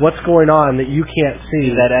what's going on that you can't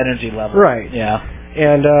see. That energy level. Right. Yeah.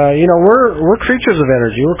 And we're creatures of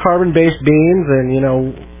energy. We're carbon-based beings,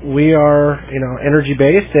 and we are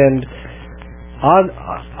energy-based, and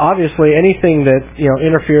obviously anything that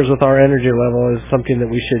interferes with our energy level is something that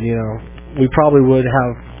we should we probably would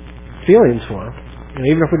have feelings for,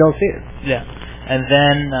 even if we don't see it. Yeah. And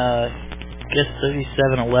then guess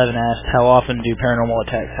 3711 asked, how often do paranormal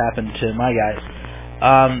attacks happen to my guys?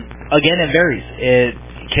 Again, it varies. It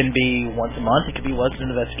can be once a month, it could be once an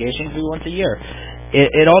investigation, it could be once a year.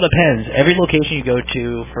 It all depends. Every location you go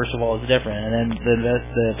to, first of all, is different, and then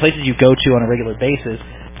the places you go to on a regular basis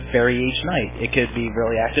vary each night. It could be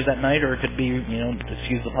really active that night, or it could be,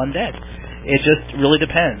 excuse the pun, dead. It just really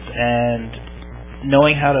depends. And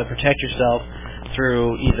knowing how to protect yourself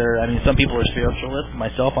through some people are spiritualists.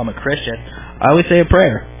 Myself, I'm a Christian. I always say a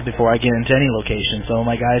prayer before I get into any location. So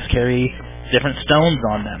my guys carry different stones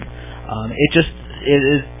on them.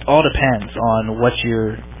 It all depends on what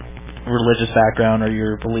your religious background or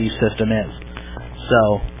your belief system is.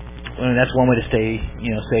 So, that's one way to stay,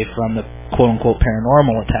 safe from the quote-unquote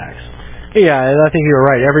paranormal attacks. Yeah, and I think you're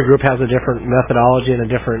right. Every group has a different methodology and a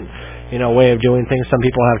different, way of doing things. Some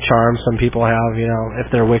people have charms. Some people have, if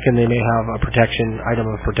they're Wiccan, they may have a item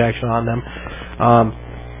of protection on them.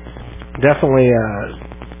 Definitely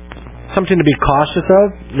something to be cautious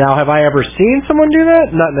of. Now, have I ever seen someone do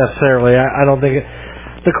that? Not necessarily. I don't think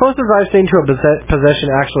the closest I've seen to a possession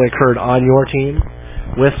actually occurred on your team,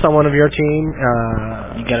 with someone of your team.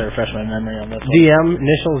 You gotta refresh my memory on this one. DM,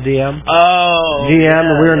 initials DM. Oh, DM,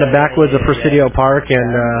 and we were in the backwoods of Presidio Park,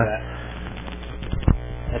 and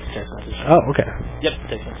that's text message. Oh, okay. Yep,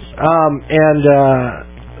 text message. And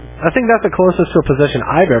I think that's the closest to a possession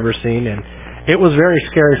I've ever seen, and it was very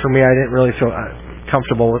scary for me. I didn't really feel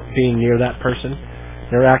comfortable with being near that person.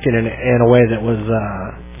 They were acting in a way that was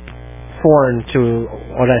foreign to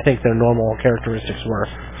what I think their normal characteristics were.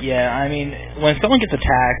 Yeah, when someone gets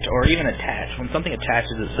attacked, or even attached, when something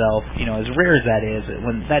attaches itself, as rare as that is,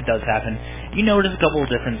 when that does happen, you notice a couple of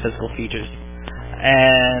different physical features.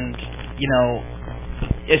 And,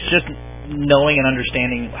 it's just knowing and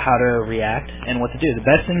understanding how to react and what to do. The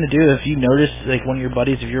best thing to do, if you notice, like one of your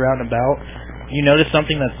buddies, if you're out and about, you notice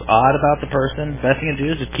something that's odd about the person, the best thing to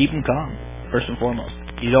do is just keep them calm, first and foremost.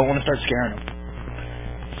 You don't want to start scaring them.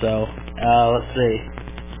 So, let's see.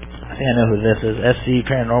 I think I know who this is. SC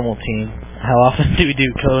Paranormal Team. How often do we do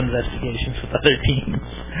co-investigations with other teams?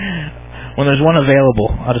 When there's one available,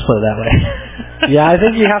 I'll just put it that way. Yeah, I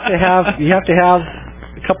think you have to have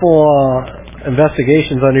a couple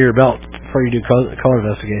investigations under your belt before you do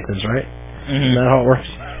co-investigations, right? Mm-hmm. Isn't that how it works?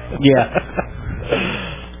 Yeah.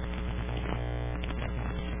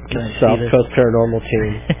 South Coast Paranormal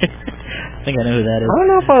Team. I think I know who that is. I don't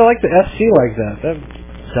know if I like the SC like that.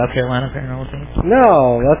 South Carolina Paranormal Team?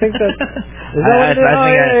 No, I think that... Is that what it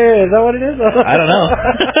is? Is that what it is? I don't know.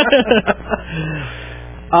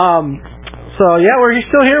 So, yeah, we're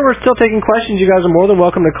still here. We're still taking questions. You guys are more than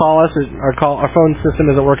welcome to call us. Our phone system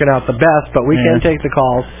isn't working out the best, but we can take the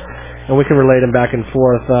calls, and we can relay them back and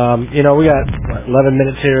forth. We got 11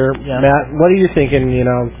 minutes here. Yeah. Matt, what are you thinking,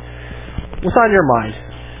 what's on your mind?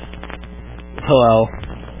 Well,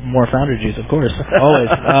 more founder juice, of course. Always.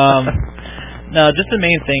 No, just the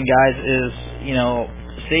main thing, guys, is,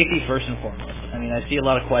 safety first and foremost. I see a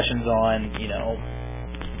lot of questions on,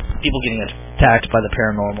 people getting attacked by the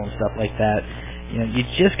paranormal and stuff like that. You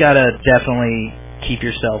just gotta definitely keep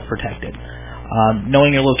yourself protected.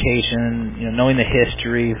 Knowing your location, knowing the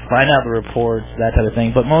history, find out the reports, that type of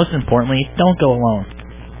thing. But most importantly, don't go alone.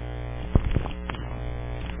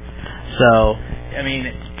 So, I mean,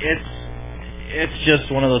 it's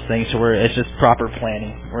just one of those things where it's just proper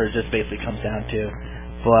planning, where it just basically comes down to.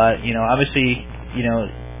 But, obviously,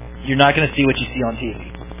 you're not going to see what you see on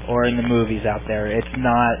TV or in the movies out there. It's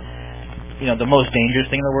not, the most dangerous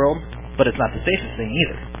thing in the world, but it's not the safest thing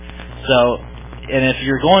either. So, and if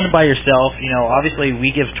you're going by yourself, obviously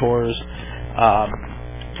we give tours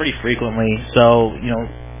pretty frequently. So,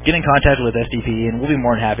 get in contact with SDP, and we'll be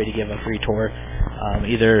more than happy to give a free tour,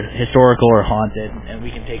 either historical or haunted, and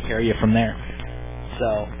we can take care of you from there.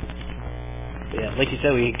 So, yeah, like you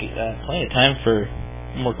said, we plenty of time for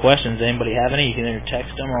more questions. Anybody have any? You can either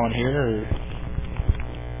text them on here or...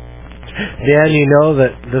 Dan, you know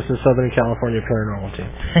that this is Southern California Paranormal Team.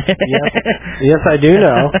 Yes, I do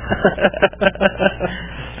know.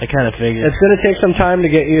 I kind of figured. It's going to take some time to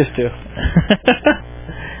get used to.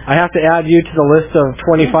 I have to add you to the list of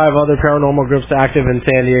 25 other paranormal groups active in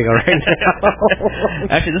San Diego right now.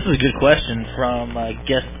 Actually, this is a good question from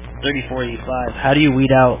guest 3485. How do you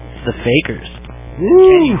weed out the fakers?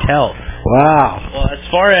 Can you tell? Wow. Well, as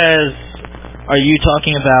far as, are you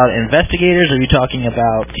talking about investigators or are you talking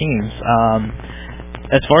about teams?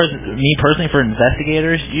 As far as me personally, for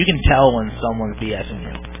investigators, you can tell when someone's BSing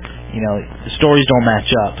you. The stories don't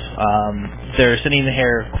match up. They're sitting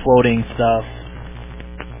here quoting stuff.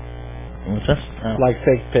 What's this? Oh. Like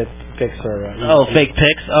fake pics or... fake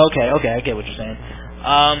pics? Okay, I get what you're saying.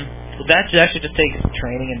 That actually just takes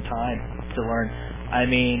training and time to learn. I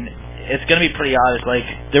mean, it's going to be pretty obvious. Like,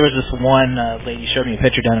 there was this one lady showed me a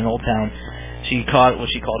picture down in Old Town. She caught what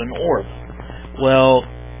she called an orb. Well,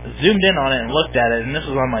 zoomed in on it and looked at it, and this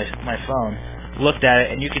was on my phone. Looked at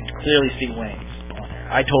it, and you could clearly see wings on there.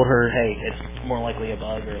 I told her, hey, it's more likely a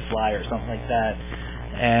bug or a fly or something like that.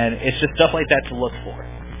 And it's just stuff like that to look for.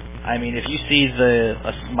 I mean, if you see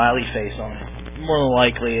a smiley face on it, more than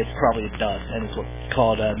likely it's probably a dust, and it's what's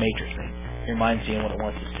called matrixing. Your mind's seeing what it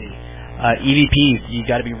wants to see. EVPs, you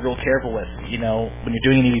got to be real careful with. When you're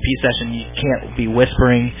doing an EVP session, you can't be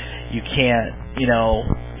whispering. You can't, be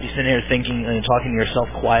sitting here thinking and talking to yourself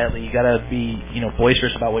quietly. You got to be,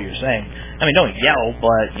 boisterous about what you're saying. I mean, don't yell,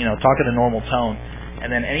 but talk in a normal tone.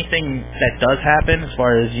 And then anything that does happen, as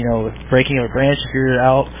far as breaking of a branch, if you're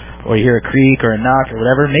out, or you hear a creak or a knock or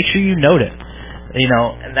whatever, make sure you note it.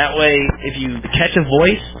 And that way, if you catch a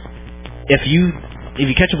voice, if you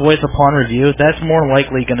catch a voice upon review, that's more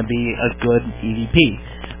likely going to be a good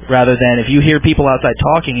EVP. Rather than if you hear people outside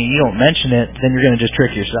talking and you don't mention it, then you're going to just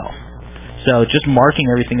trick yourself. So just marking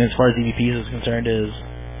everything as far as EVPs is concerned is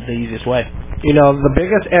the easiest way. The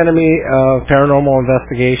biggest enemy of paranormal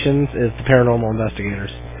investigations is the paranormal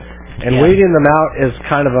investigators. And weeding them out is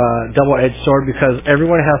kind of a double-edged sword because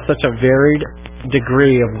everyone has such a varied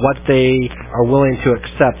degree of what they are willing to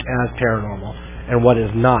accept as paranormal and what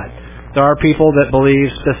is not. There are people that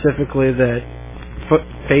believe specifically that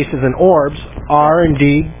faces and orbs are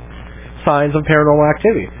indeed signs of paranormal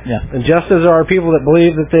activity. Yeah. And just as there are people that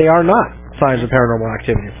believe that they are not signs of paranormal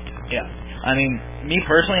activity. Yeah. I mean, me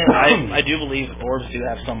personally, I do believe orbs do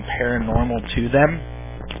have some paranormal to them,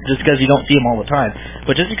 just because you don't see them all the time.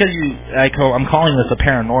 But just because I'm calling this a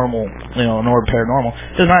paranormal, an orb paranormal,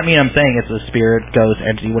 does not mean I'm saying it's a spirit, ghost,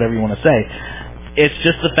 entity, whatever you want to say. It's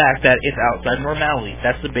just the fact that it's outside normality.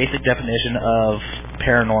 That's the basic definition of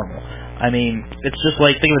paranormal. I mean, it's just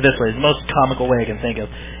like, think of it this way, it's the most comical way I can think of.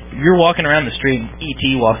 If you're walking around the street and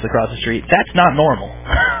E.T. walks across the street, that's not normal.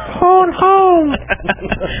 Home.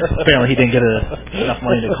 Apparently he didn't get enough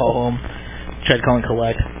money to call home. Tried calling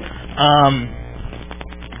collect.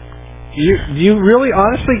 You really,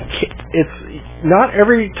 honestly, it's not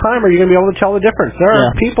every time are you going to be able to tell the difference. There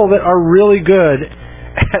are people that are really good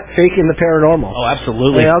at faking the paranormal. Oh,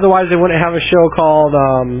 absolutely. Otherwise they wouldn't have a show called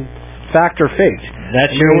Fact or Fake.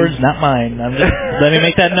 That's your words, not mine. Let me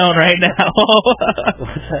make that known right now.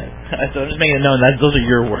 What's that? So I'm just making it known that those are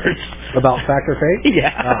your words. About Fact or Fake?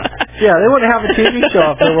 Yeah. Yeah, they wouldn't have a TV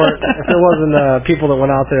show if there wasn't people that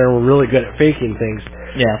went out there and were really good at faking things.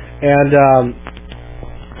 Yeah. And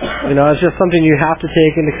it's just something you have to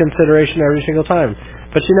take into consideration every single time.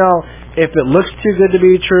 But if it looks too good to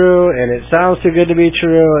be true and it sounds too good to be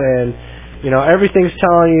true and everything's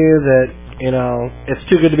telling you that it's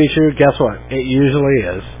too good to be true, guess what? It usually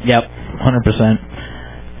is. Yep, 100%.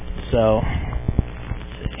 So,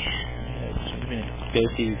 go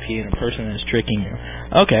CVP and a person that's tricking you.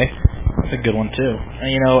 Okay, that's a good one too.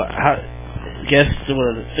 And guess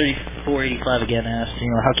what 3485 again asked,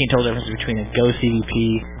 how can you tell the difference between a ghost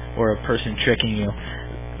CVP or a person tricking you?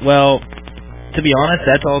 Well, to be honest,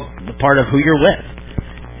 that's all part of who you're with.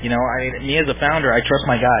 You know, me as a founder, I trust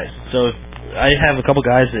my guys. So if I have a couple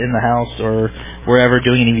guys in the house or wherever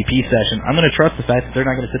doing an EVP session, I'm going to trust the fact that they're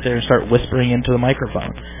not going to sit there and start whispering into the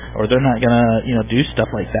microphone, or they're not going to, do stuff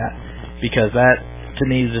like that, because that, to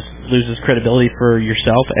me, just loses credibility for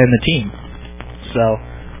yourself and the team. So,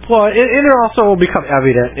 well, it also will become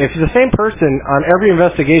evident if the same person on every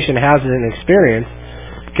investigation has an experience.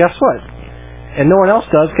 Guess what? And no one else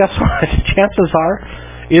does. Guess what? Chances are,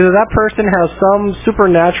 either that person has some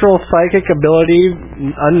supernatural psychic ability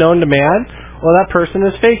unknown to man, or that person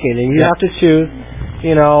is faking. And you have to choose,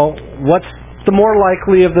 what's the more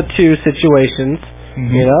likely of the two situations,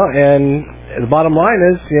 and the bottom line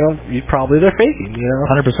is, probably they're faking,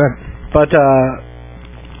 100%. But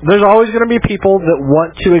there's always going to be people that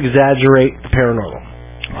want to exaggerate the paranormal.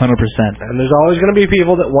 100%. And there's always going to be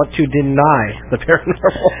people that want to deny the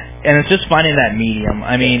paranormal. And it's just finding that medium.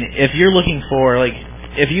 I mean, if you're looking for,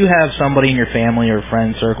 if you have somebody in your family or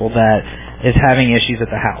friend circle that is having issues at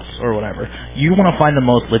the house or whatever, you want to find the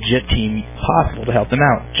most legit team possible to help them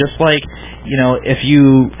out. Just like, if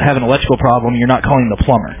you have an electrical problem, you're not calling the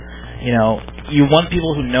plumber. You want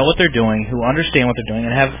people who know what they're doing, who understand what they're doing,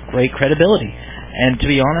 and have great credibility. And to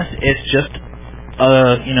be honest, it's just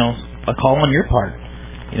a call on your part.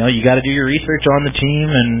 You got to do your research on the team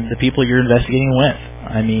and the people you're investigating with.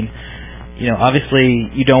 I mean, obviously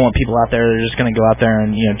you don't want people out there that are just going to go out there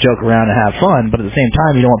and, joke around and have fun, but at the same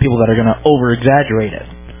time, you don't want people that are going to over-exaggerate it.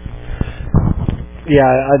 Yeah,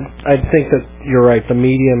 I think that you're right. The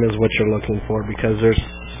medium is what you're looking for, because there's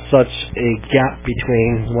such a gap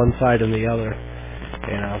between one side and the other.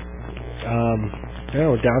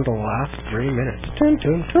 We're down to the last 3 minutes. And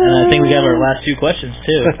I think we got our last two questions,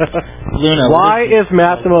 too. Luna. Why is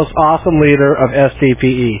Matt the most awesome leader of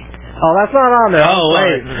SDPE? Oh, that's not on there. Oh,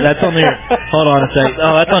 wait. That's on the... Hold on a sec.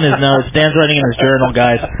 Oh, that's on his notes. Dan's writing in his journal,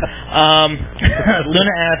 guys.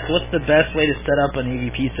 Luna asks, what's the best way to set up an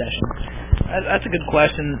EVP session? That's a good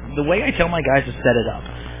question. The way I tell my guys to set it up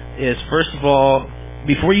is, first of all,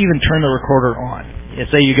 before you even turn the recorder on,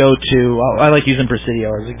 say you go to... I like using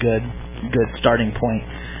Presidio as a good starting point.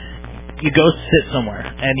 You go sit somewhere,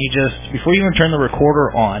 and you just, before you even turn the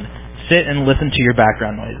recorder on, sit and listen to your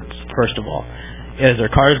background noises, first of all. Is there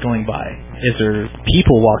cars going by? Is there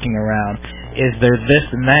people walking around? Is there this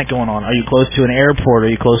and that going on? Are you close to an airport? Are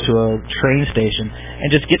you close to a train station?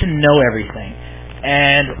 And just get to know everything.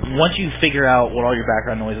 And once you figure out what all your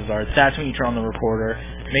background noises are, that's when you turn on the recorder.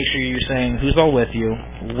 Make sure you're saying who's all with you,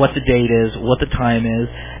 what the date is, what the time is,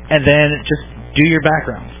 and then just do your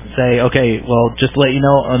background. Say, okay, well, just to let you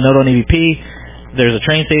know, a note on EVP, there's a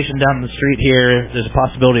train station down the street here, there's a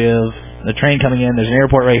possibility of the train coming in, there's an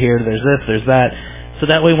airport right here, there's this, there's that. So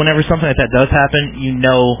that way, whenever something like that does happen, you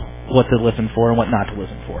know what to listen for and what not to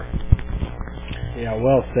listen for. Yeah,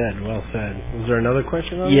 well said, well said. Was there another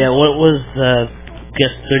question on that? What was,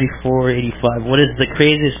 guess 3485, what is the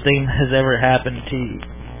craziest thing that has ever happened to you?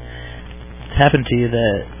 Happened to you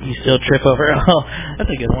that you still trip over? Oh, that's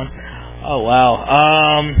a good one. Oh, wow.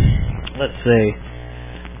 Let's see.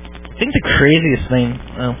 I think the craziest thing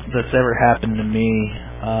that's ever happened to me,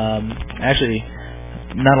 actually,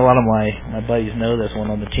 not a lot of my buddies know this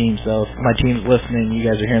one on the team, so if my team's listening, you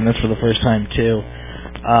guys are hearing this for the first time, too.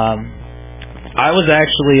 I was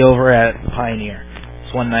actually over at Pioneer.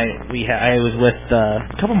 This one night, I was with a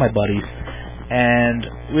couple of my buddies, and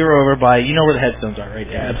we were over by, you know where the headstones are, right?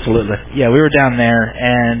 Yeah, absolutely. Yeah, we were down there,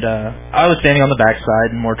 and I was standing on the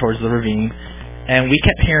backside and more towards the ravine, and we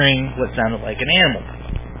kept hearing what sounded like an animal.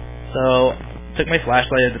 So I took my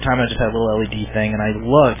flashlight. At the time, I just had a little LED thing, and I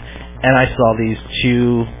looked, and I saw these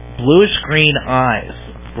two bluish-green eyes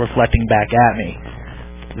reflecting back at me.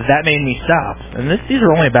 That made me stop. And these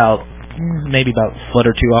were only maybe about a foot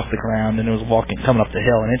or two off the ground, and it was coming up the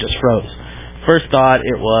hill, and it just froze. First thought,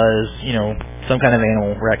 it was, some kind of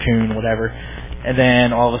animal, raccoon, whatever. And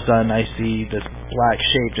then all of a sudden, I see this black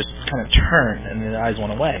shape just kind of turn, and the eyes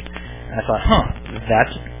went away. And I thought,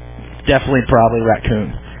 that's definitely probably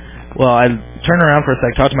raccoon. Well, I turned around for a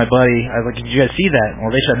sec, talked to my buddy. I was like, did you guys see that? Well,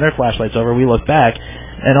 they shut their flashlights over. We looked back,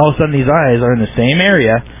 and all of a sudden these eyes are in the same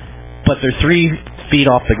area, but they're 3 feet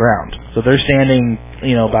off the ground. So they're standing,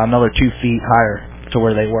 about another 2 feet higher to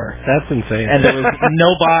where they were. That's insane. And there was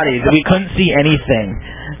no bodies. We couldn't see anything.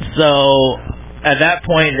 So at that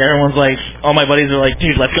point, everyone's like, all my buddies are like,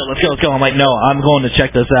 dude, let's go. I'm like, no, I'm going to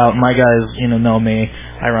check this out. My guys, know me.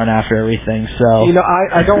 I run after everything. So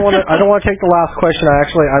I don't want to take the last question.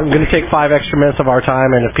 I'm going to take 5 extra minutes of our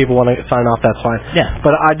time, and if people want to sign off, that's fine. Yeah.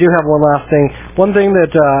 But I do have one last thing. One thing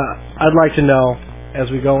that I'd like to know as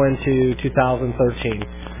we go into 2013.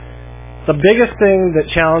 The biggest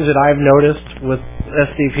challenge that I've noticed with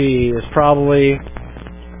SDP is probably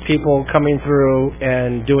people coming through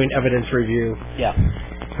and doing evidence review. Yeah.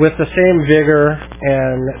 With the same vigor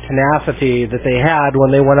and tenacity that they had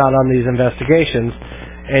when they went out on these investigations,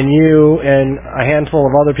 and you and a handful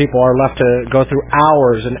of other people are left to go through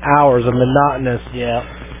hours and hours of monotonous,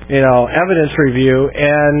 evidence review,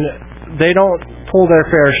 and they don't pull their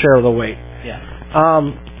fair share of the weight. Yeah.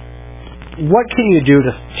 What can you do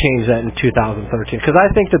to change that in 2013? Because I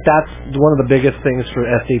think that's one of the biggest things for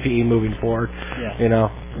SDPE moving forward. Yeah.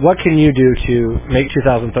 What can you do to make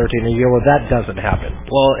 2013 a year where that doesn't happen?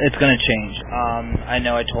 Well, it's going to change. I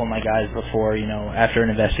know I told my guys before, after an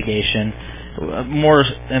investigation, more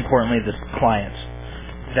importantly, the clients,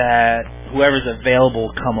 that whoever's available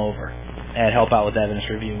come over and help out with evidence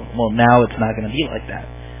review. Well, now it's not going to be like that.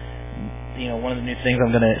 One of the new things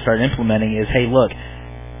I'm going to start implementing is, hey, look,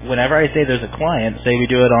 whenever I say there's a client, say we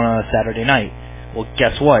do it on a Saturday night, well,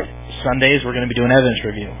 guess what? Sundays we're going to be doing evidence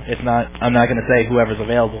review. I'm not going to say whoever's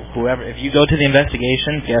available. If you go to the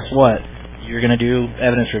investigation, guess what? You're going to do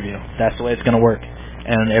evidence review. That's the way it's going to work.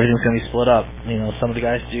 And everything's going to be split up. Some of the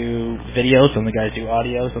guys do video, some of the guys do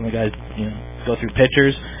audio, some of the guys, go through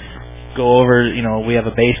pictures, go over, we have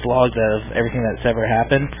a base log of everything that's ever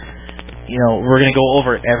happened. We're going to go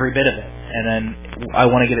over every bit of it. And then I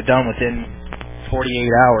want to get it done within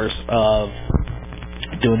 48 hours of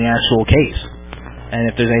doing the actual case. And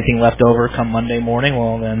if there's anything left over come Monday morning,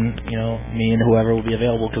 well then, me and whoever will be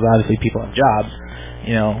available, because obviously people have jobs,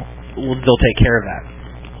 they'll take care of that.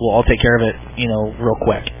 We'll all take care of it, real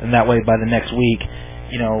quick. And that way by the next week,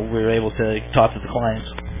 we're able to talk to the clients.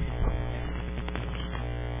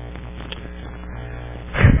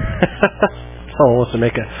 Someone wants to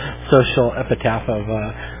make a social epitaph of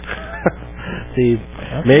the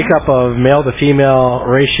makeup of male to female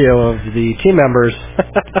ratio of the team members.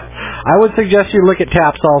 I would suggest you look at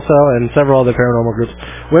TAPS also and several other paranormal groups.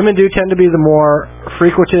 Women do tend to be the more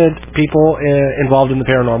frequented people involved in the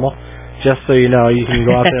paranormal. Just so you know, you can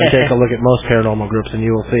go out there and take a look at most paranormal groups, and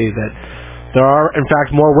you will see that there are, in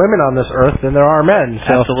fact, more women on this earth than there are men.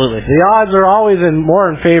 So absolutely. The odds are always more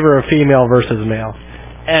in favor of female versus male.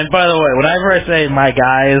 And by the way, whenever I say my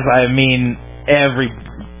guys, I mean every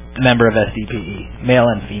member of SDPE, male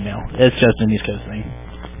and female. It's just an East Coast thing.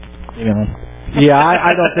 Yeah,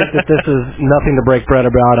 I don't think that this is nothing to break bread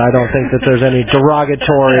about. I don't think that there's any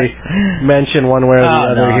derogatory mention one way or the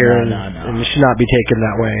other here, and it should not be taken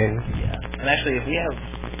that way. Yeah, and actually, I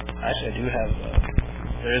do have,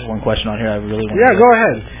 there is one question on here I really want to... Yeah, go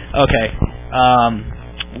ahead. Okay.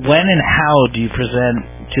 When and how do you present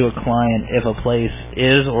to a client if a place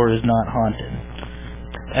is or is not haunted?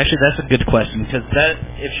 Actually, that's a good question, because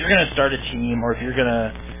if you're going to start a team or if you're going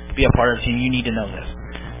to be a part of a team, you need to know this.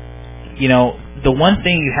 The one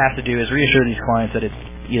thing you have to do is reassure these clients that it's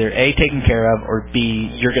either A, taken care of, or B,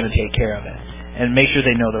 you're going to take care of it. And make sure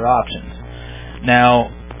they know their options. Now,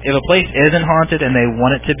 if a place isn't haunted and they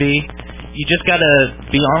want it to be, you just got to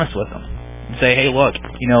be honest with them. And say, hey, look,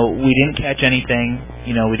 we didn't catch anything.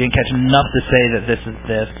 We didn't catch enough to say that this is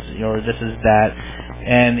this, or this is that.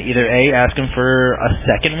 And either A, ask them for a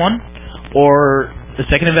second one, or the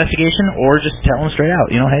second investigation, or just tell them straight out,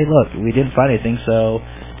 hey, look, we didn't find anything, so,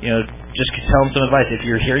 just tell them some advice. If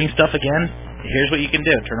you're hearing stuff again, here's what you can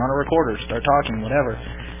do. Turn on a recorder, start talking, whatever.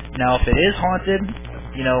 Now, if it is haunted,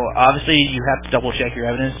 obviously you have to double-check your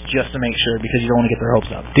evidence just to make sure, because you don't want to get their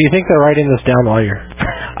hopes up. Do you think they're writing this down while you're...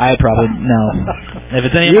 I probably... No. If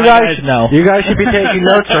it's any of you my guys, no. You guys should be taking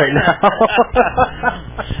notes right now.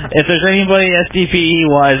 If there's anybody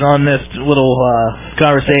SDPE-wise on this little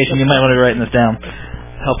conversation, you might want to be writing this down.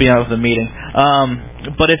 Help you out with the meeting.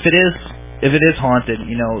 But if it is haunted,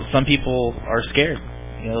 some people are scared.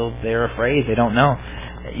 They're afraid. They don't know.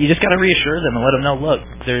 You just got to reassure them and let them know, look,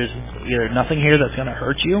 there's either nothing here that's going to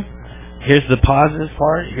hurt you. Here's the positive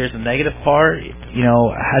part. Here's the negative part.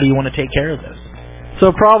 How do you want to take care of this?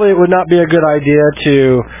 So probably it would not be a good idea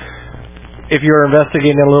to, if you're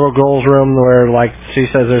investigating a little girl's room where, like she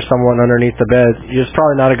says, there's someone underneath the bed, it's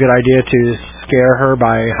probably not a good idea to scare her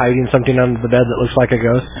by hiding something under the bed that looks like a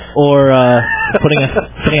ghost. Or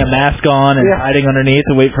putting a mask on and hiding underneath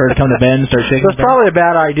and wait for her to come to bed and start shaking. That's probably a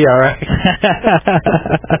bad idea, right?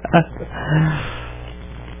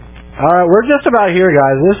 All right, we're just about here,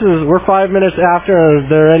 guys. We're 5 minutes after. Is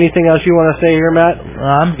there anything else you want to say here, Matt?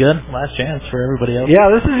 I'm good. Last chance for everybody else. Yeah,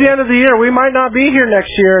 this is the end of the year. We might not be here next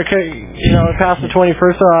year, past the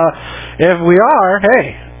 21st. If we are,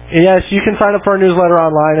 hey, yes, you can sign up for our newsletter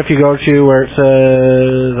online if you go to where it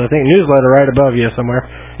says, I think, newsletter right above you somewhere.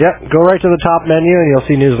 Yep, go right to the top menu and you'll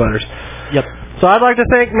see newsletters. Yep. So I'd like to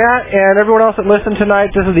thank Matt and everyone else that listened tonight.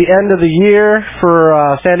 This is the end of the year for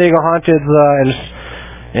San Diego Haunted's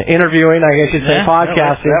interviewing, I guess you'd say,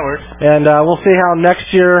 podcasting. That works. And we'll see how next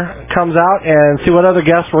year comes out and see what other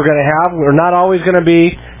guests we're going to have. We're not always going to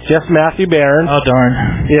be just Matthew Barron. Oh,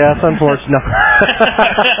 darn. Yes, unfortunately.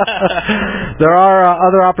 There are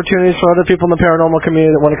other opportunities for other people in the paranormal community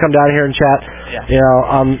that want to come down here and chat,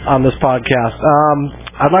 on this podcast.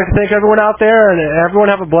 I'd like to thank everyone out there, and everyone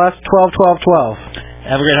have a blessed 12-12-12.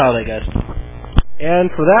 Have a great holiday, guys. And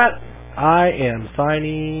for that, I am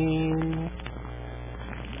signing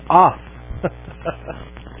off.